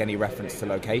ever make any reference to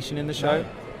location in the show. No.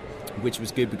 Which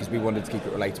was good because we wanted to keep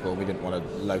it relatable. We didn't want to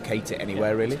locate it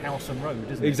anywhere, really. It's house and road,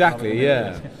 isn't it? Exactly,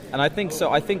 yeah. And I think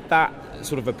so. I think that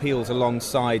sort of appeals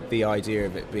alongside the idea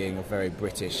of it being a very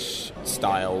British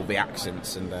style, the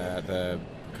accents and the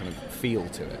kind of feel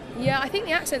to it. Yeah, I think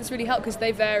the accents really help because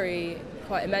they vary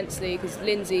quite immensely. Because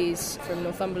Lindsay's from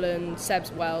Northumberland,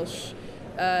 Seb's Welsh.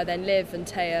 Then Liv and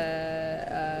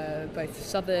Taya, both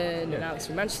Southern, and Alex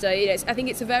from Manchester. I think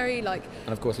it's a very like.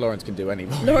 And of course, Lawrence can do any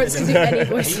voice. Lawrence can do any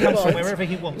voice he comes from wherever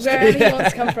he wants. Wherever he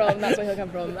wants to come from, that's where he'll come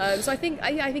from. So I think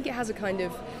it has a kind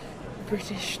of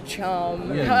British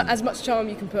charm, as much charm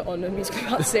you can put on a musical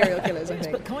about serial killers. I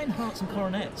think. But Kind Hearts and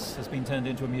Coronets has been turned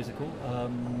into a musical.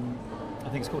 I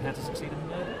think it's called How to Succeed in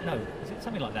Murder. No, is it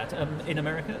something like that? In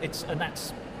America,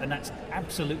 that's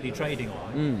absolutely trading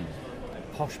on.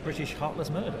 Posh British heartless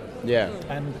murder. Yeah.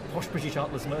 And posh British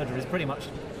heartless murder is pretty much,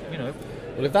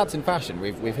 Well, if that's in fashion,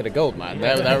 we've hit a gold mine.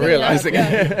 They're realising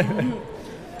it.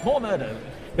 More murder.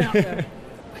 Now,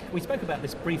 we spoke about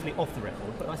this briefly off the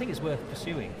record, but I think it's worth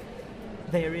pursuing.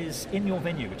 There is, in your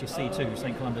venue, which is C2,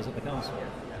 St Columba's at the Castle,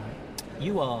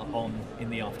 you are on in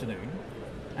the afternoon,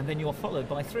 and then you're followed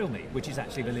by Thrill Me, which is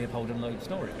actually the Leopold and Loeb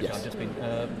story, which I just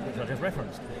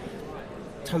referenced.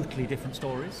 Totally different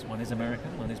stories. One is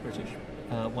American, one is British.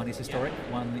 One is historic,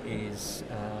 one is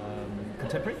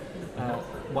contemporary,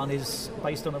 one is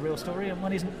based on a real story, and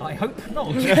one isn't, I hope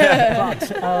not.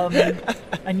 But,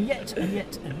 and yet,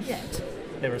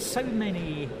 there are so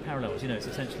many parallels. It's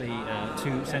essentially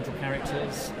 2 central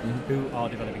characters who are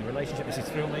developing a relationship. This is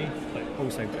Thrill Me, but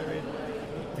also varied.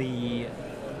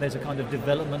 There's a kind of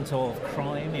development of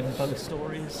crime in both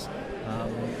stories.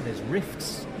 There's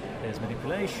rifts. There's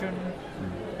manipulation.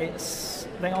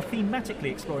 They are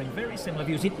thematically exploring very similar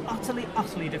views in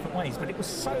utterly different ways. But it was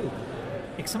so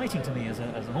exciting to me as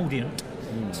an audience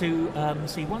to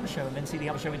see one show and then see the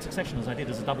other show in succession, as I did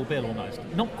as a double bill almost,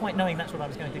 not quite knowing that's what I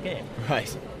was going to get.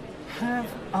 Right.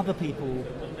 Have other people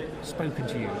spoken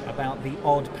to you about the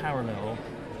odd parallel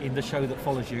in the show that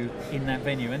follows you in that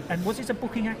venue? And was it a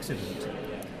booking accident?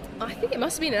 I think it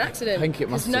must have been an accident. I think it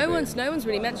must have been. No one's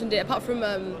really mentioned it, apart from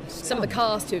some of the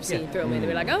cast who have seen Thrill Me. They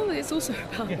were like, oh, it's also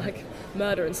about like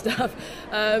murder and stuff.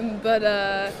 But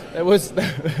there was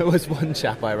one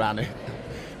chap I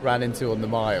ran into on the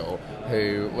mile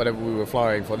who, whatever we were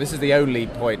flying for, this is the only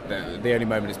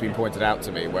moment it's been pointed out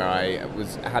to me where I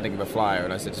was handing him a flyer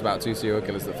and I said it's about 2 serial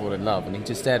killers that fall in love, and he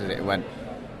just stared at it and went,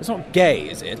 it's not gay,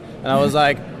 is it? And I was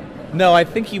like, no, I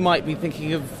think you might be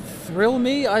thinking of Thrill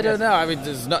Me? I don't know. I mean,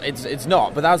 it's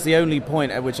not. But that's the only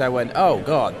point at which I went, oh,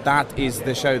 God, that is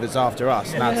the show that's after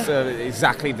us. And that's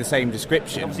exactly the same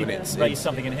description. Obviously, it's raised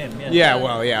something in him.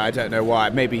 I don't know why.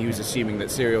 Maybe he was assuming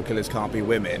that serial killers can't be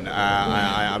women.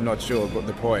 I'm not sure what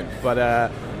the point.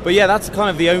 But yeah, that's kind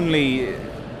of the only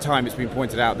time it's been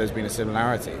pointed out there's been a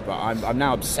similarity. But I'm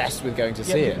now obsessed with going to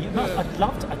see it. I'd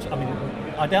love to. I mean,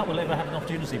 I doubt we'll ever have an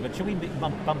opportunity, but shall we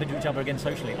bump into each other again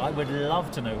socially? I would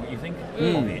love to know what you think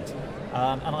of it.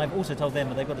 And I've also told them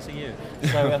that they've got to see you.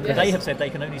 So they have said they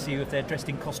can only see you if they're dressed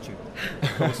in costume,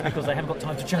 of course, because they haven't got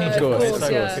time to change. Of course, so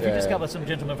if you discover some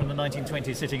gentleman from the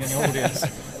 1920s sitting in your audience,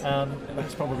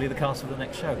 that's probably the cast of the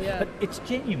next show. Yeah. But it's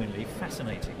genuinely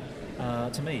fascinating.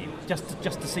 to me, just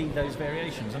to see those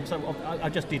variations. And so I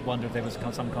just did wonder if there was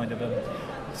some kind of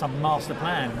some master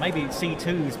plan. Maybe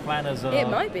C2's planners are It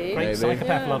might be. great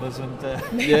psychopath lovers and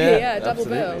double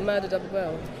bill, murder double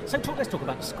bill. So let's talk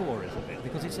about the score a little bit,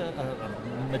 because it's a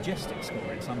majestic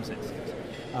score in some senses.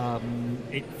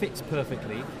 It fits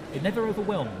perfectly. It never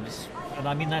overwhelms, and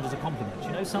I mean that as a compliment.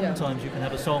 You know, sometimes you can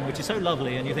have a song which is so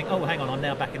lovely and you think, oh, hang on, I'm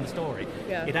now back in the story.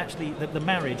 Yeah. It actually, the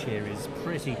marriage here is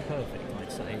pretty perfect,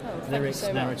 I'd say. Lyrics,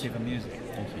 narrative and music.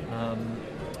 Thank you.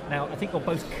 Now, I think you're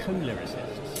both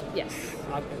co-lyricists. Yes.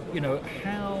 You know,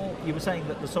 how you were saying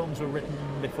that the songs were written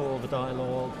before the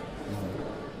dialogue.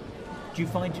 Do you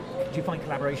find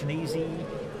collaboration easy?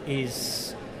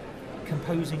 Is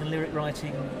composing and lyric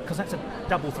writing, because that's a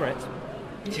double threat.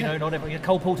 You know, not everyone.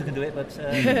 Cole Porter can do it, but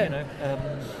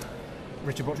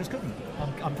Richard Rogers couldn't.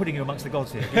 I'm putting you amongst the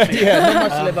gods here. Not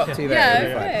much to live up to there.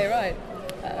 Yeah, okay,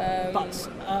 right. But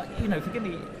you know, forgive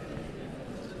me.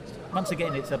 Once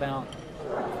again, it's about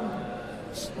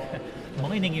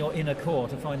mining your inner core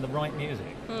to find the right music.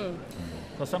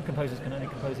 Well, some composers can only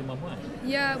compose in one way.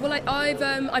 Yeah, well,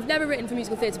 I've never written for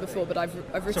musical theatre before, but I've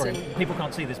written. Sorry, people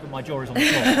can't see this, but my jaw is on the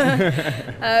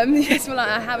floor. Yes, well,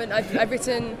 I haven't. I've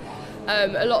written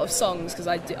a lot of songs because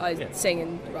I sing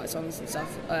and write songs and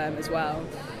stuff as well.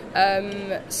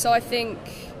 So I think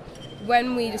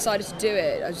when we decided to do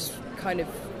it, I just kind of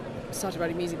started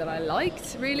writing music that I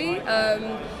liked, really.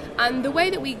 And the way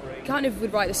that we kind of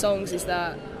would write the songs is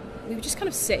that we would just kind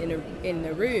of sit in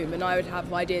a room, and I would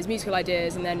have ideas, musical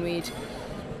ideas, and then we'd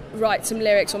write some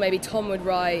lyrics, or maybe Tom would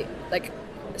write like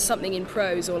something in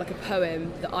prose or like a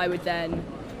poem that I would then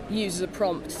use as a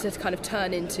prompt to kind of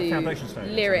turn into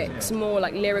lyrics, more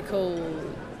lyrical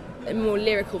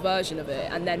version of it,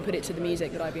 and then put it to the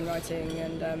music that I've been writing.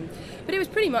 And but it was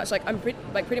pretty much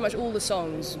pretty much all the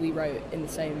songs we wrote in the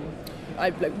same.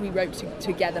 We wrote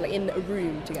together, in a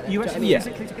room together. You actually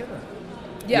musically together?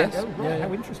 Yes. Oh, right.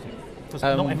 How interesting. Because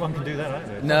not everyone can do that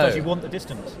either. No. Sometimes you want the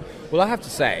distance. Well, I have to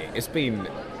say, it's been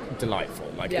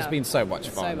delightful. It's been so much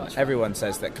fun. Everyone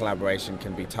says that collaboration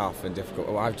can be tough and difficult.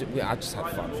 Well, I've just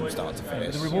had fun from start to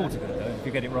finish. The rewards are good, though, if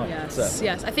you get it right. Yes.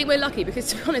 I think we're lucky because,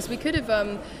 to be honest, we could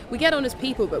have. We get on as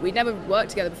people, but we'd never worked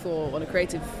together before on a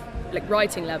creative,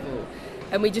 writing level.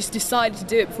 And we just decided to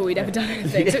do it before we'd ever done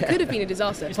anything. So it could have been a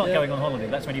disaster. It's like going on holiday.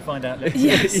 That's when you find out what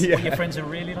your friends are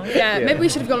really like. Yeah, maybe we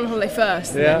should have gone on holiday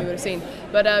first, and then we would have seen.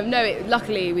 But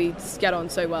luckily we get on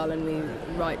so well and we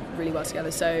write really well together.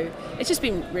 So it's just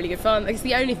been really good fun. It's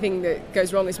the only thing that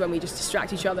goes wrong is when we just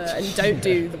distract each other and don't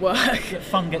do the work.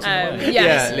 Fun gets in the way.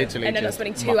 Yes. Yeah, literally. And then I'm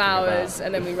spending 2 hours,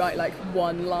 and then we write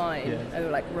one line, and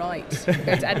we're like, right, we're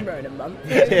going to Edinburgh in a month.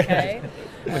 Okay.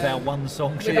 With our one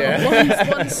song.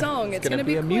 One song. It's going to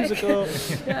be a musical.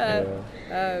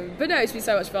 But no, it's been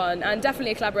so much fun, and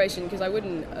definitely a collaboration, because I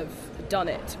wouldn't have done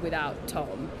it without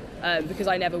Tom, because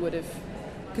I never would have.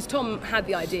 Because Tom had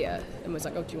the idea and was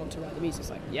like, "Oh, do you want to write the music?" It's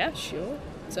like, "Yeah, sure."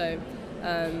 So.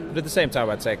 But at the same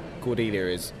time, I'd say Cordelia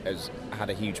has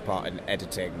had a huge part in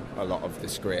editing a lot of the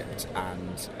script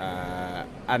and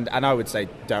I would say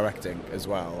directing as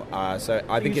well. So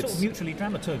I think it's sort of mutually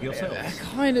dramaturg yourselves.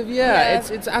 Kind of, yeah.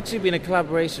 It's actually been a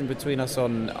collaboration between us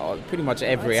on pretty much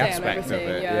every aspect of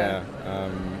it.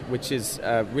 Which is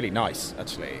really nice,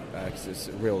 actually, because it's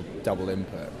a real double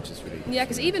input, which is really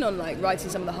because even on writing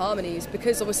some of the harmonies,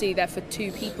 because obviously they're for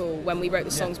two people. When we wrote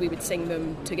the songs, we would sing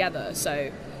them together.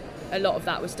 So. A lot of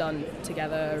that was done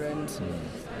together, and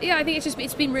I think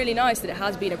it's been really nice that it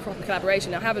has been a proper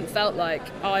collaboration. I haven't felt like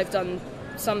I've done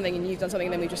something and you've done something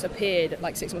and then we've just appeared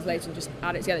 6 months later and just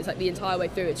added it together. It's the entire way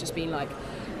through it's just been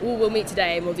we'll meet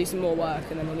today and we'll do some more work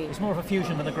and then we'll meet. It's more of a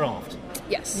fusion than a graft.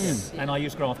 Yes. And I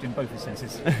use graft in both the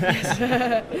senses.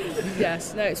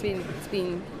 Yes. No, it's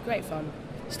been great fun.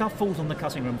 Stuff falls on the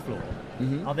cutting room floor.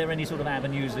 Mm-hmm. Are there any sort of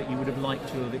avenues that you would have liked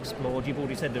to have explored? You've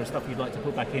already said there are stuff you'd like to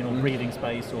put back in, or breathing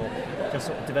space, or just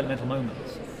sort of developmental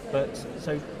moments. But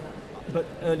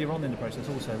earlier on in the process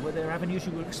also, were there avenues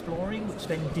you were exploring which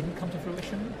then didn't come to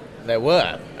fruition? There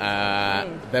were.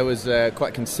 There was a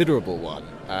quite considerable one.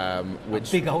 Which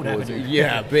a big old avenue.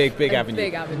 Yeah, big avenue.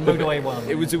 Big avenue. Motorway one.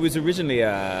 It was originally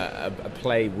a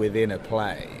play within a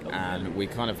play, and we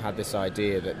kind of had this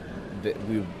idea that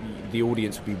the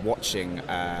audience would be watching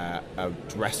a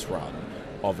dress run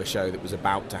of a show that was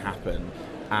about to happen,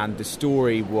 and the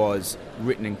story was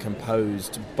written and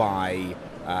composed by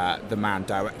the man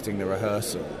directing the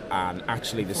rehearsal, and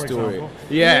actually the story,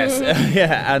 yes,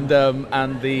 yeah, and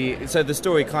the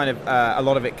story kind of a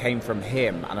lot of it came from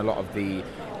him, and a lot of the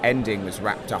ending was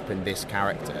wrapped up in this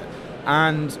character,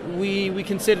 and we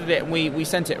considered it, and we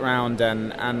sent it around,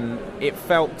 and it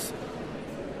felt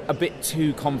a bit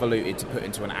too convoluted to put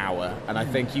into an hour, and I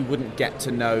think you wouldn't get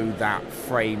to know that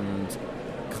framed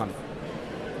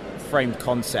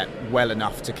concept well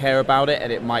enough to care about it,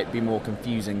 and it might be more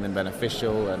confusing than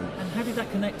beneficial. And how did that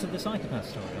connect to the psychopath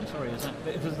story? I'm sorry,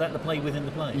 was that the play within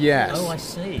the play? Yes. Oh, I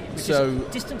see. Which so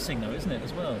is distancing, though, isn't it,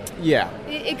 as well? Yeah.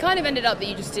 It kind of ended up that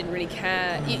you just didn't really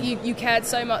care. You cared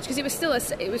so much because it was still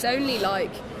it was only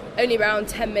around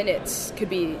 10 minutes could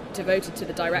be devoted to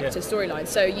the director's storyline,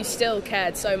 so you still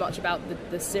cared so much about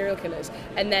the serial killers,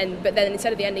 but then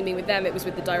instead of the ending being with them, it was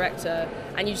with the director,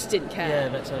 and you just didn't care. Yeah,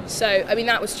 that's it. So I mean,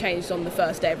 that was changed on the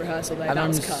first day of rehearsal, though. And that I'm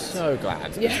was cut. so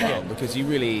glad as well, because you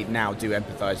really now do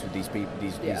empathise with these people,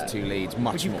 these two leads much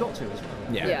more. But you've got to as well.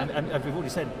 Yeah. And we've already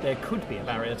said there could be a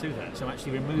barrier to that, so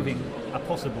actually removing a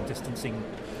possible distancing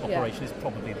operation is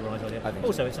probably the right idea.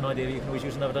 Also, it's an idea you can always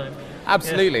use another time.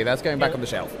 Absolutely, that's going back on the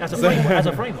shelf. As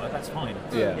a framework, that's fine.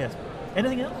 Yeah. Yes.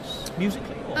 Anything else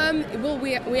musically? Or?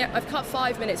 I've cut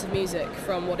 5 minutes of music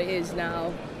from what it is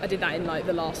now. I did that in like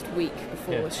the last week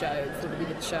before the show, before we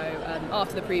did the show,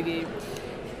 after the preview.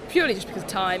 Purely just because of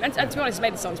time, and to be honest, it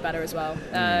made the songs better as well.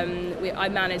 I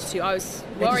managed to. I was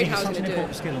worried how I was going to do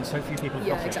it. Such an important skill, and so few people.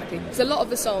 Yeah, exactly. So a lot of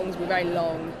the songs were very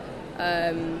long,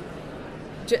 and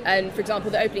for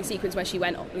example, the opening sequence where she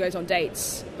goes on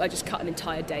dates, I just cut an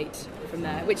entire date from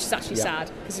there, which is actually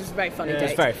sad because it was a very funny date.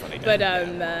 It's very funny. But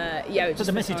but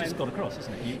the message has got across,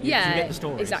 isn't it? You get the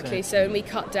story. Exactly. So we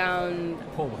cut down.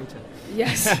 Poor waiter.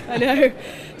 Yes, I know.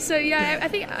 So I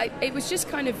think it was just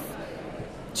kind of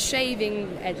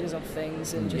shaving edges off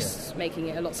things and just making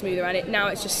it a lot smoother, and now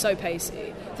it's just so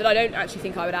pacey that I don't actually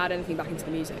think I would add anything back into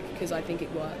the music because I think it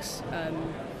works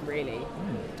really.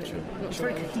 It's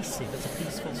very cohesive. It's a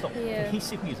peaceful stop. Yeah.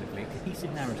 Cohesive musically,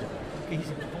 cohesive narrative,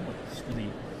 cohesive performance.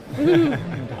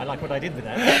 I like what I did with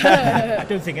that. I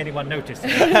don't think anyone noticed.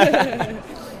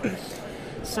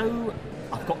 So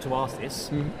I've got to ask this: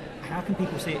 how can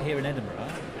people see it here in Edinburgh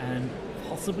and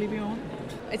possibly beyond?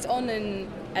 It's on in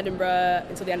Edinburgh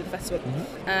until the end of the festival,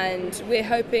 and we're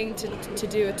hoping to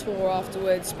do a tour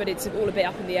afterwards, but it's all a bit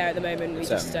up in the air at the moment. We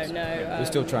just don't know. We're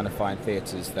still trying to find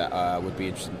theatres that would be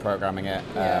interested in programming it,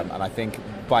 and I think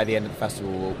by the end of the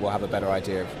festival we'll have a better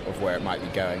idea of where it might be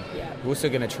going. Yeah. We're also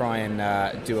going to try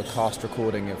and do a cast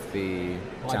recording of the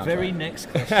soundtrack. Very next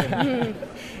question.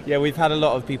 Yeah, we've had a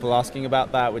lot of people asking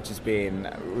about that, which has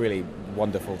been really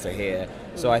wonderful to hear.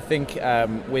 So I think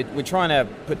we're trying to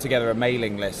put together a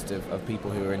mailing list of people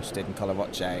who are interested in Colla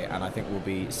Voce, and I think we'll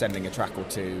be sending a track or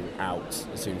two out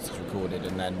as soon as it's recorded,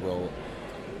 and then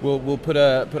we'll put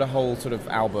a whole sort of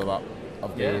album up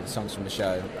of the songs from the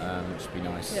show, which would be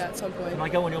nice. Yeah, at some point. Can I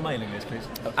go on your mailing list, please?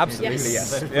 Absolutely,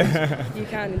 yes. You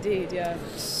can indeed, yeah.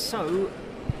 So,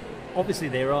 obviously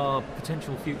there are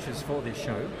potential futures for this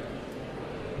show.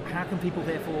 How can people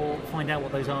therefore find out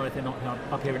what those are if they're not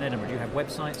up here in Edinburgh? Do you have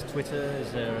websites, Twitter,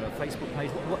 is there a Facebook page?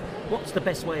 What's the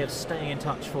best way of staying in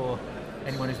touch for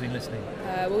anyone who's been listening?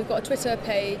 Well, we've got a Twitter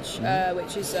page,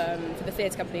 which is for the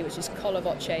theatre company, which is Colla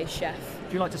Voce Chef.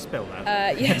 Do you like to spell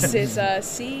that? Yes, it's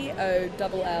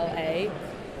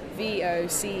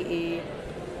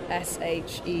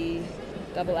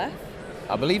COLLAVOCESHEFF.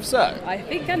 I believe so. I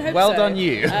think and hope well so. Done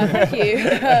you. Thank you.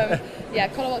 Yeah,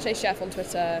 Colla Voce Chef on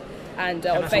Twitter. And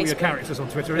on that's Facebook. All your characters on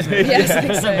Twitter, isn't it? Yes, I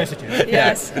think so. No messages.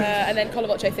 Yes, and then Colla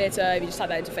Voce Theatre, if you just type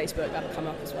that into Facebook, that'll come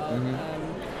up as well.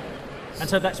 And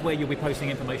so that's where you'll be posting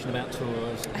information about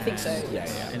tours. I think so. Yeah.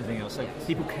 Anything else? So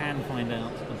people can find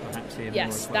out and perhaps hear more.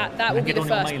 Yes, as well. that will be the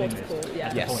first port list. of call.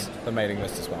 Yeah. Yes, the mailing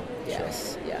list as well.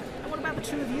 Yes, sure. yeah. And what about the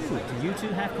two of you? Do you two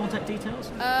have contact details?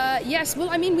 Yes. Well,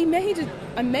 I mean, I made a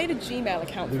Gmail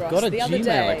account for us got a the other Gmail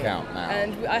day, account now,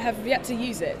 and I have yet to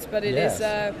use it, but it is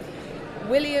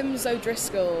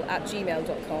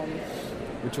williamsodriscoll@gmail.com.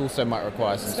 Which also might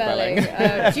require some spelling.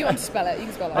 spelling. Do you want to spell it? You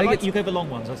can spell it. I think you go the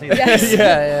long ones. I see that. Yes.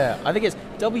 Yeah. I think it's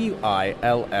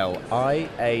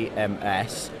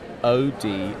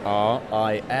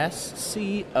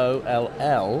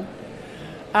WILLIAMSODRISCOLL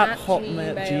at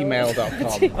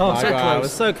hotmail.gmail.com. Oh, so close. I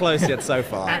was so close yet so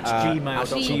far. At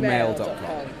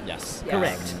gmail.com. Yes.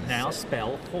 Correct. Now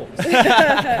spell horse.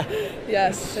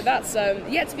 Yes. So that's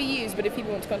yet to be used, but if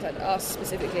people want to contact us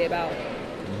specifically about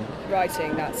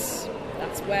writing, that's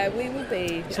where we will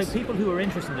be. So people who are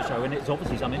interested in the show, and it's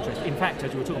obviously some interest, in fact,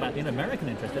 as you were talking about the American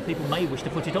interest, that people may wish to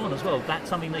put it on as well, that's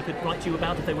something they could write to you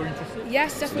about if they were interested?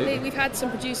 Yes, definitely. Absolutely. We've had some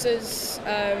producers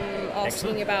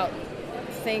asking about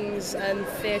things and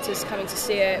theatres coming to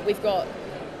see it. We've got...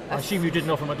 I assume you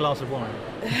didn't offer them a glass of wine?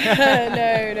 No,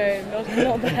 not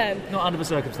then. Not under the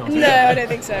circumstances? No, I don't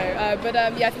think so. But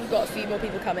I think we've got a few more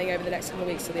people coming over the next couple of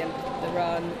weeks to the end of the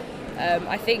run.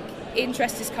 I think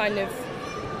interest is kind of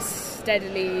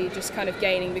steadily just kind of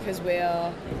gaining, because we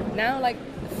are now like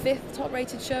the 5th top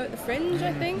rated show at the Fringe,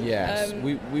 I think. Yes,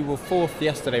 we were 4th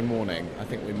yesterday morning. I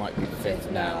think we might be the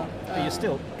 5th now. But you're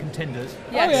still contenders.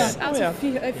 Yes, out of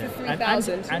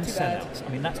 3,000. And too bad. sellouts. I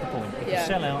mean, that's the point. If you Yeah.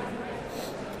 sell out,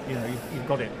 you've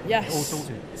got it. Yes. All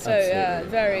sorted. So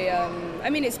very. I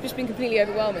mean, it's just been completely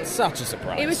overwhelming. Such a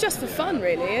surprise. It was just for fun,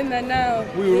 really, and then now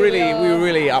we were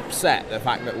really upset the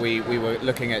fact that we were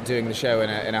looking at doing the show in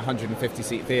a 150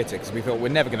 seat theatre, because we thought we're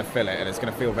never going to fill it and it's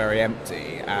going to feel very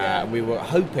empty. We were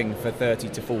hoping for 30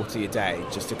 to 40 a day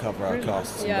just to cover our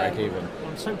costs and break even.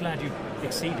 I'm so glad you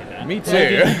exceeded that. Me too.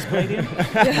 Palladium.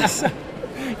 Yes.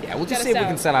 Yeah, we'll just see if we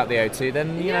can sell out the O2.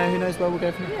 Then you know, who knows where we'll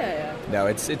go from there. Yeah. No,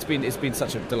 it's been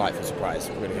such a delightful surprise.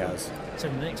 It really has. So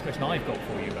the next question I've got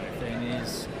for you, Rothine,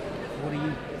 is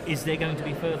is there going to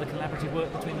be further collaborative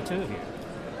work between the two of you?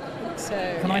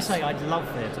 So Can I say I'd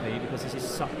love there to be, because this is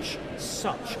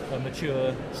such a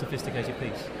mature, sophisticated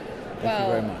piece. Thank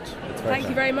you very much. Thank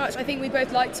you very much. I think we'd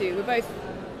both like to.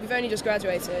 We've only just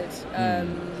graduated.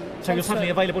 So you're suddenly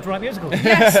available to write musicals?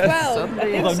 Yes, well.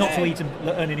 Although not to eat and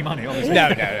earn any money, obviously.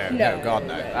 No, God,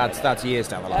 no. That's years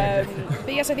down the line.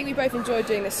 But yes, I think we both enjoyed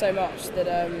doing this so much that,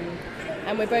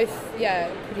 and we're both,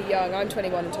 pretty young. I'm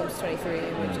 21 and Tom's 23.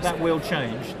 That will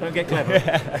change. Don't get clever.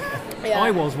 I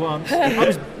was once.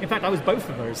 In fact, I was both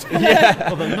of those.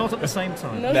 Although not at the same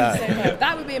time. Not at the same time.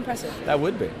 That would be impressive. That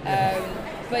would be.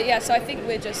 But yeah, so I think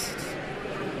we're just,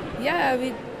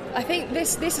 I think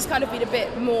this has kind of been a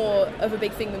bit more of a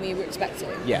big thing than we were expecting.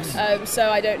 Yes. So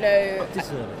I don't know.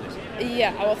 Deservedly.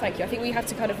 Yeah, well, thank you. I think we have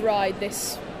to kind of ride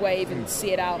this wave and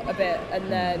see it out a bit,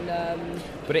 and then.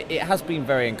 But it has been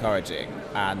very encouraging,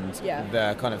 and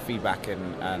the kind of feedback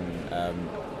and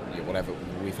whatever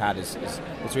we've had is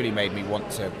really made me want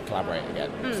to collaborate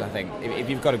again. Because I think if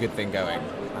you've got a good thing going,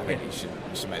 I think you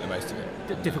should make the most of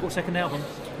it. Difficult second album.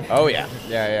 Oh yeah.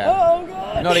 Oh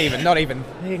God. Not even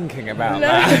thinking about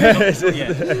that.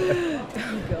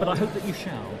 But I hope that you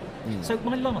shall. So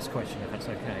my last question, if that's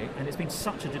okay, and it's been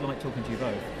such a delight talking to you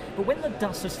both, but when the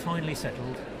dust has finally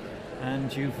settled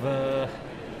and you've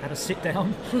had a sit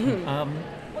down,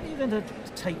 what are you going to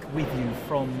take with you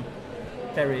from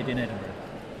Buried in Edinburgh?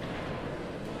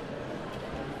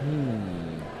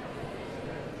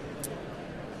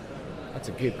 That's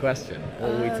a good question.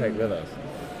 What will we take with us?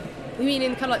 You mean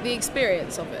in kind of like the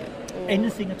experience of it? Or?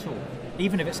 Anything at all.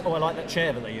 Even if it's, I like that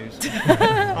chair that they use.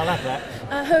 I'll have that.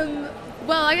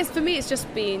 Well, I guess for me it's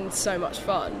just been so much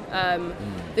fun.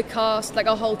 The cast, like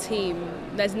our whole team,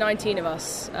 there's 19 of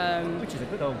us. Which is a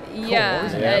good old call, isn't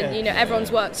it? And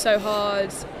everyone's worked so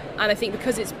hard, and I think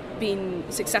because it's been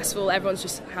successful, everyone's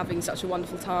just having such a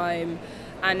wonderful time,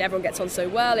 and everyone gets on so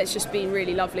well. It's just been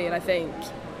really lovely, and I think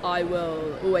I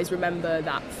will always remember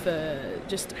that for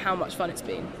just how much fun it's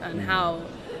been, and how,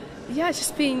 it's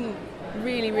just been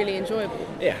really, really enjoyable.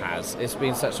 It has. It's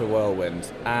been such a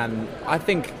whirlwind, and I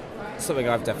think something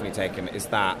I've definitely taken is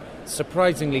that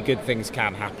surprisingly good things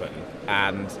can happen,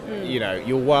 and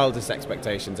your wildest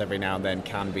expectations every now and then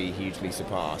can be hugely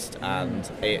surpassed, and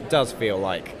it does feel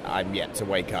like I'm yet to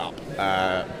wake up,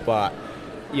 but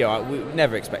we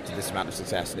never expected this amount of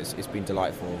success, and it's been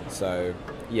delightful. So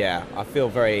I feel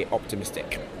very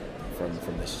optimistic from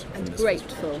this.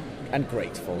 Grateful. And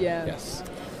grateful. Yes.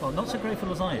 Well, not so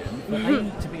grateful as I am,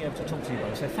 but to be able to talk to you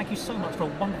both. So thank you so much for a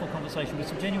wonderful conversation with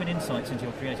some genuine insights into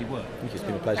your creative work. It's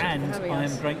been a pleasure. And I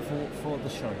am grateful for the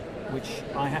show, which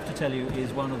I have to tell you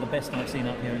is one of the best I've seen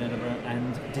up here in Edinburgh,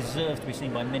 and deserves to be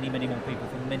seen by many, many more people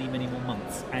for many, many more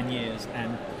months and years.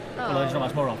 And well, there's not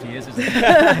much more after years, is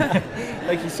there?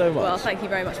 Thank you so much. Well, thank you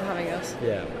very much for having us.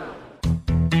 Yeah.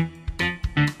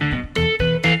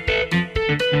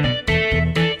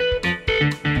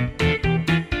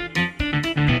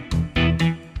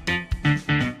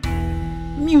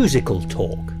 Musical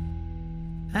Talk.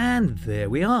 And there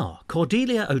we are,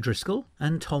 Cordelia O'Driscoll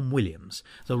and Tom Williams,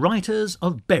 the writers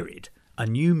of Buried, a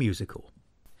new musical.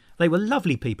 They were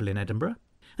lovely people in Edinburgh,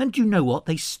 and you know what,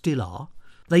 they still are.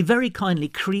 They very kindly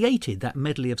created that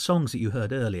medley of songs that you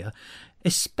heard earlier,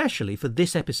 especially for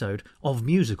this episode of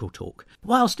Musical Talk,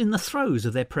 whilst in the throes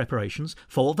of their preparations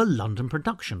for the London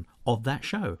production of that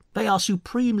show. They are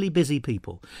supremely busy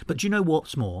people, but do you know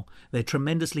what's more? They're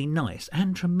tremendously nice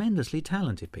and tremendously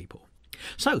talented people.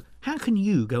 So, how can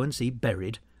you go and see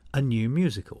Buried, a new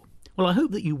musical? Well, I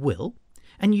hope that you will,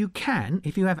 and you can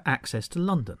if you have access to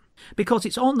London, because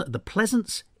it's on the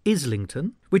Pleasance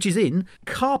Islington, which is in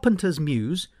Carpenter's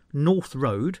Mews, North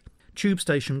Road, Tube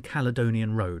Station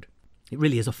Caledonian Road. It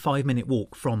really is a 5-minute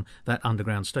walk from that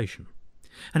underground station.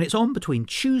 And it's on between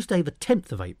Tuesday the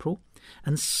 10th of April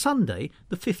and Sunday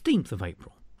the 15th of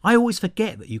April. I always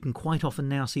forget that you can quite often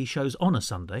now see shows on a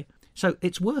Sunday, so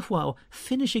it's worthwhile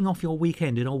finishing off your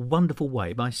weekend in a wonderful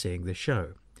way by seeing this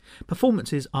show.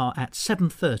 Performances are at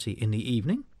 7:30 in the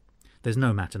evening. There's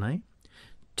no matinee.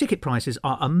 Ticket prices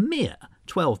are a mere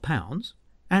 £12,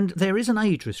 and there is an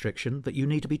age restriction that you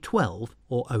need to be 12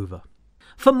 or over.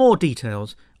 For more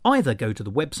details, either go to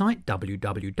the website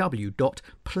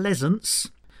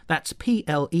www.pleasance, that's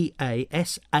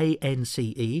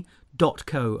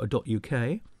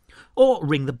pleasance.co.uk, or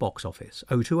ring the box office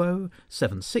 020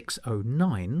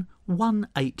 7609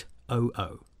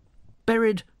 1800.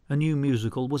 Buried, a new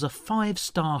musical, was a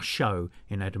 5-star show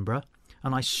in Edinburgh,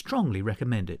 and I strongly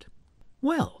recommend it.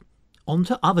 Well, on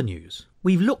to other news.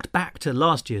 We've looked back to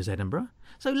last year's Edinburgh,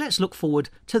 so let's look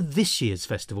forward to this year's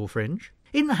Festival Fringe,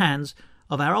 in the hands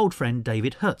of our old friend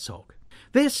David Herzog.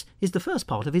 This is the first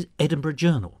part of his Edinburgh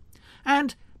Journal,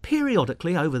 and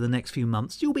periodically over the next few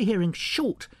months you'll be hearing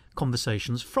short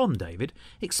conversations from David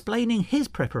explaining his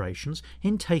preparations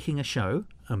in taking a show,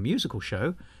 a musical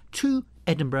show, to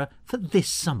Edinburgh for this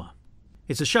summer.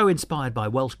 It's a show inspired by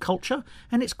Welsh culture,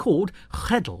 and it's called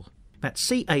Chwedl. That's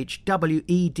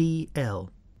Chwedl,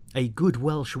 a good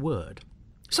Welsh word.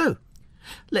 So,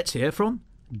 let's hear from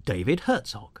David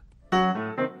Herzog.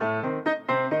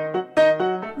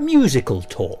 Musical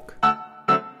Talk.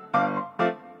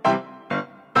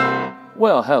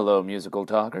 Well, hello, musical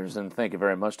talkers, and thank you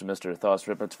very much to Mr. Thos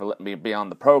for letting me be on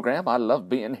the program. I love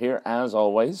being here, as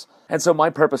always. And so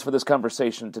my purpose for this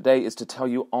conversation today is to tell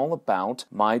you all about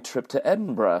my trip to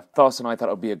Edinburgh. Thos and I thought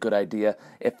it would be a good idea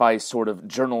if I sort of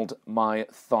journaled my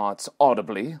thoughts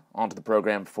audibly onto the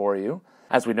program for you,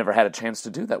 as we never had a chance to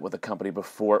do that with the company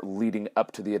before leading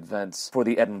up to the events for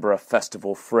the Edinburgh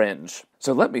Festival Fringe.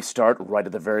 So let me start right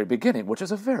at the very beginning, which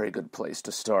is a very good place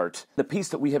to start. The piece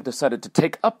that we have decided to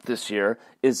take up this year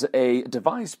is a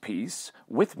devised piece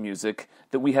with music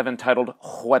that we have entitled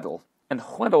Chwedl. And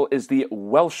Chwedl is the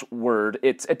Welsh word.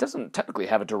 It doesn't technically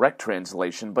have a direct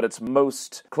translation, but it's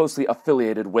most closely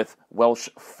affiliated with Welsh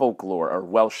folklore or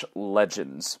Welsh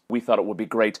legends. We thought it would be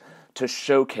great to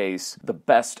showcase the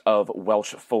best of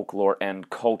Welsh folklore and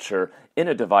culture in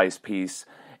a devised piece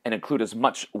and include as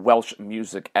much Welsh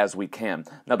music as we can.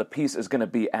 Now, the piece is going to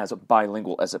be as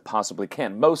bilingual as it possibly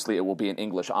can. Mostly it will be in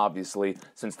English, obviously,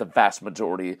 since the vast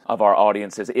majority of our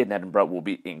audiences in Edinburgh will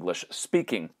be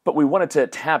English-speaking. But we wanted to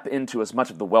tap into as much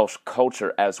of the Welsh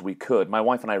culture as we could. My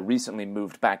wife and I recently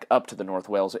moved back up to the North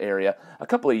Wales area. A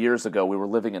couple of years ago, we were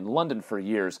living in London for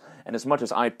years, and as much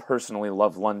as I personally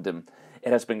love London,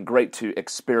 it has been great to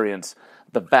experience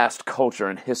the vast culture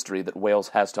and history that Wales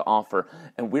has to offer,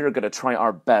 and we're going to try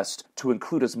our best to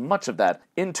include as much of that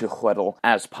into Chwedl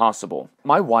as possible.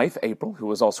 My wife, April, who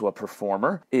is also a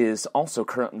performer, is also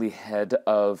currently head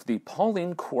of the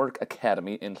Pauline Quirk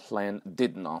Academy in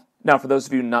Llandudno. Now, for those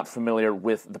of you not familiar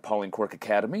with the Pauline Quirk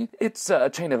Academy, it's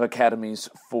a chain of academies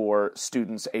for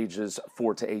students ages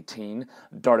 4 to 18,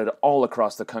 darted all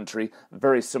across the country,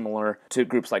 very similar to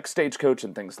groups like Stagecoach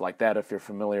and things like that, if you're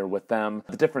familiar with them.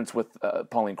 The difference with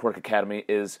Pauline Quirk Academy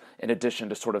is, in addition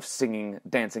to sort of singing,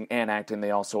 dancing, and acting, they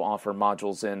also offer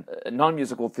modules in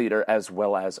non-musical theater as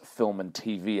well as film and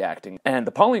TV acting. And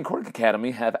the Pauline Quirk Academy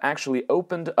have actually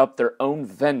opened up their own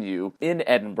venue in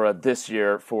Edinburgh this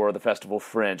year for the Festival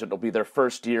Fringe. It'll be their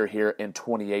first year here in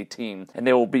 2018, and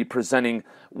they will be presenting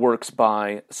works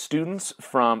by students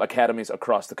from academies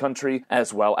across the country,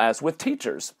 as well as with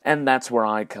teachers. And that's where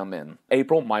I come in.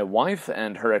 April, my wife,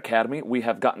 and her academy, we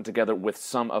have gotten together with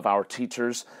some of our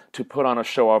teachers to put on a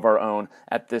show of our own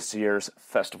at this year's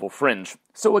Festival Fringe.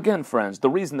 So again, friends, the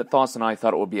reason that Thos and I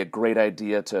thought it would be a great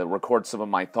idea to record some of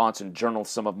my thoughts and journal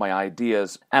some of my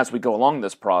ideas as we go along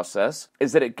this process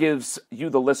is that it gives you,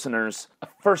 the listeners, a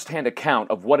first-hand account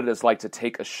of what it is like to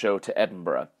take a show to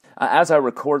Edinburgh. As I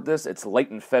record this, it's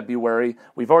late in February.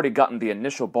 We've already gotten the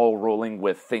initial ball rolling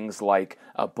with things like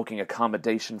booking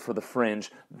accommodation for the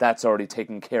Fringe. That's already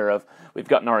taken care of. We've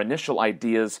gotten our initial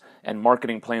ideas and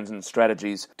marketing plans and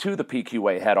strategies to the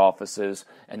PQA head offices,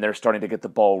 and they're starting to get the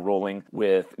ball rolling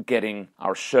with getting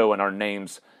our show and our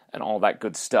names and all that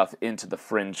good stuff into the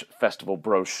Fringe Festival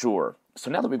brochure. So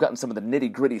now that we've gotten some of the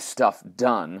nitty-gritty stuff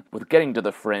done with getting to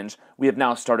the Fringe, we have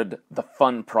now started the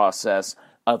fun process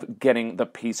of getting the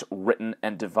piece written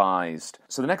and devised.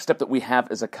 So the next step that we have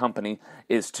as a company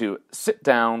is to sit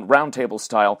down, roundtable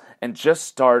style, and just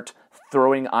start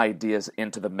throwing ideas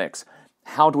into the mix.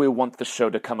 How do we want the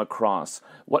show to come across?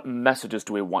 What messages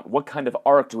do we want? What kind of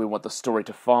arc do we want the story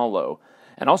to follow?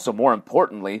 And also, more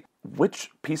importantly, which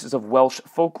pieces of Welsh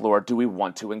folklore do we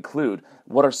want to include?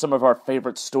 What are some of our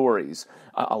favorite stories?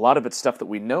 A lot of it's stuff that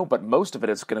we know, but most of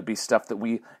it is going to be stuff that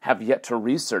we have yet to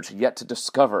research, yet to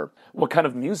discover. What kind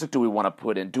of music do we want to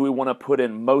put in? Do we want to put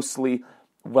in mostly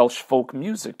Welsh folk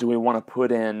music? Do we want to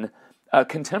put in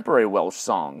contemporary Welsh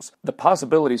songs? The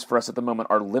possibilities for us at the moment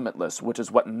are limitless, which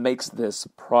is what makes this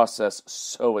process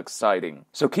so exciting.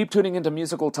 So keep tuning into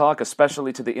Musical Talk,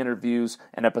 especially to the interviews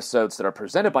and episodes that are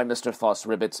presented by Mr. Thos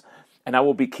Ribbets, and I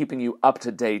will be keeping you up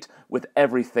to date with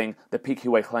everything that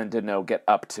PQA Llandudno get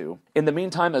up to. In the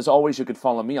meantime, as always, you can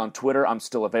follow me on Twitter. I'm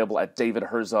still available at David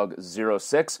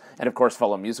Herzog06, and of course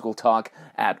follow Musical Talk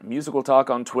at Musical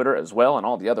Talk on Twitter as well, and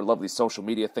all the other lovely social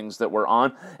media things that we're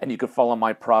on, and you can follow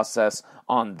my process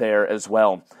on there as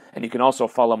well. And you can also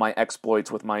follow my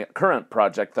exploits with my current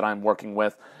project that I'm working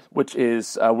with, which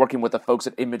is working with the folks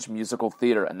at Image Musical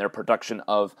Theatre and their production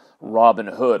of Robin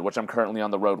Hood, which I'm currently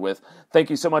on the road with. Thank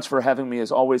you so much for having me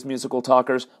as always, Musical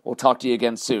Talkers. We'll talk to you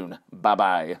again soon.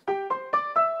 Bye-bye.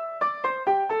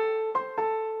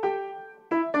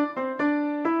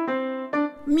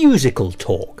 Musical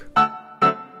Talk.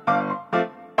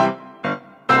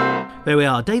 There we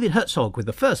are, David Herzog with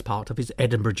the first part of his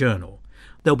Edinburgh Journal.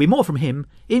 There'll be more from him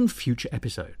in future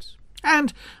episodes.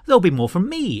 And there'll be more from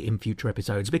me in future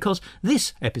episodes, because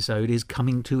this episode is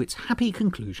coming to its happy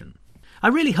conclusion. I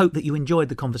really hope that you enjoyed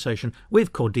the conversation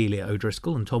with Cordelia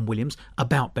O'Driscoll and Tom Williams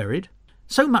about Buried,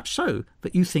 so much so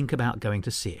that you think about going to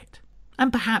see it.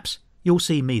 And perhaps you'll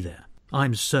see me there.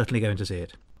 I'm certainly going to see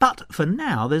it. But for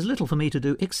now, there's little for me to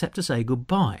do except to say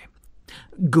goodbye.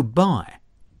 Goodbye.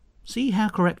 See how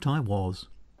correct I was.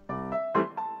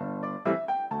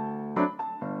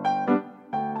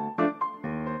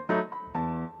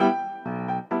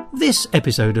 This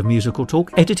episode of Musical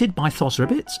Talk edited by Thos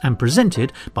Ribbets and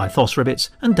presented by Thos Ribbets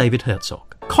and David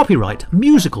Herzog. Copyright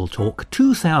Musical Talk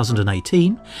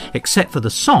 2018, except for the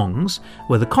songs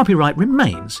where the copyright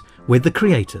remains with the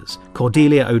creators,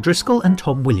 Cordelia O'Driscoll and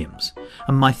Tom Williams.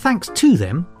 And my thanks to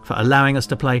them for allowing us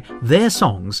to play their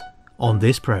songs on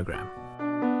this programme.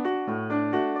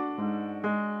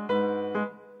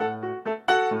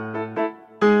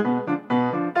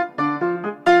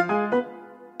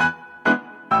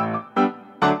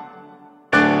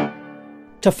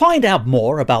 To find out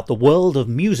more about the world of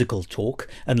Musical Talk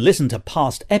and listen to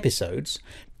past episodes,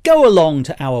 go along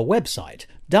to our website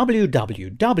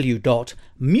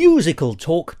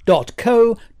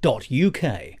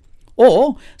www.musicaltalk.co.uk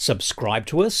or subscribe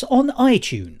to us on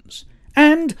iTunes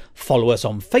and follow us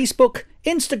on Facebook,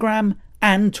 Instagram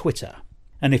and Twitter.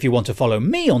 And if you want to follow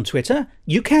me on Twitter,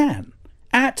 you can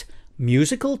at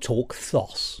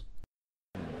MusicalTalkThos.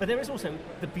 But there is also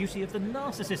the beauty of the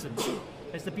narcissism.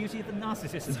 There's the beauty of the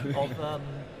narcissism of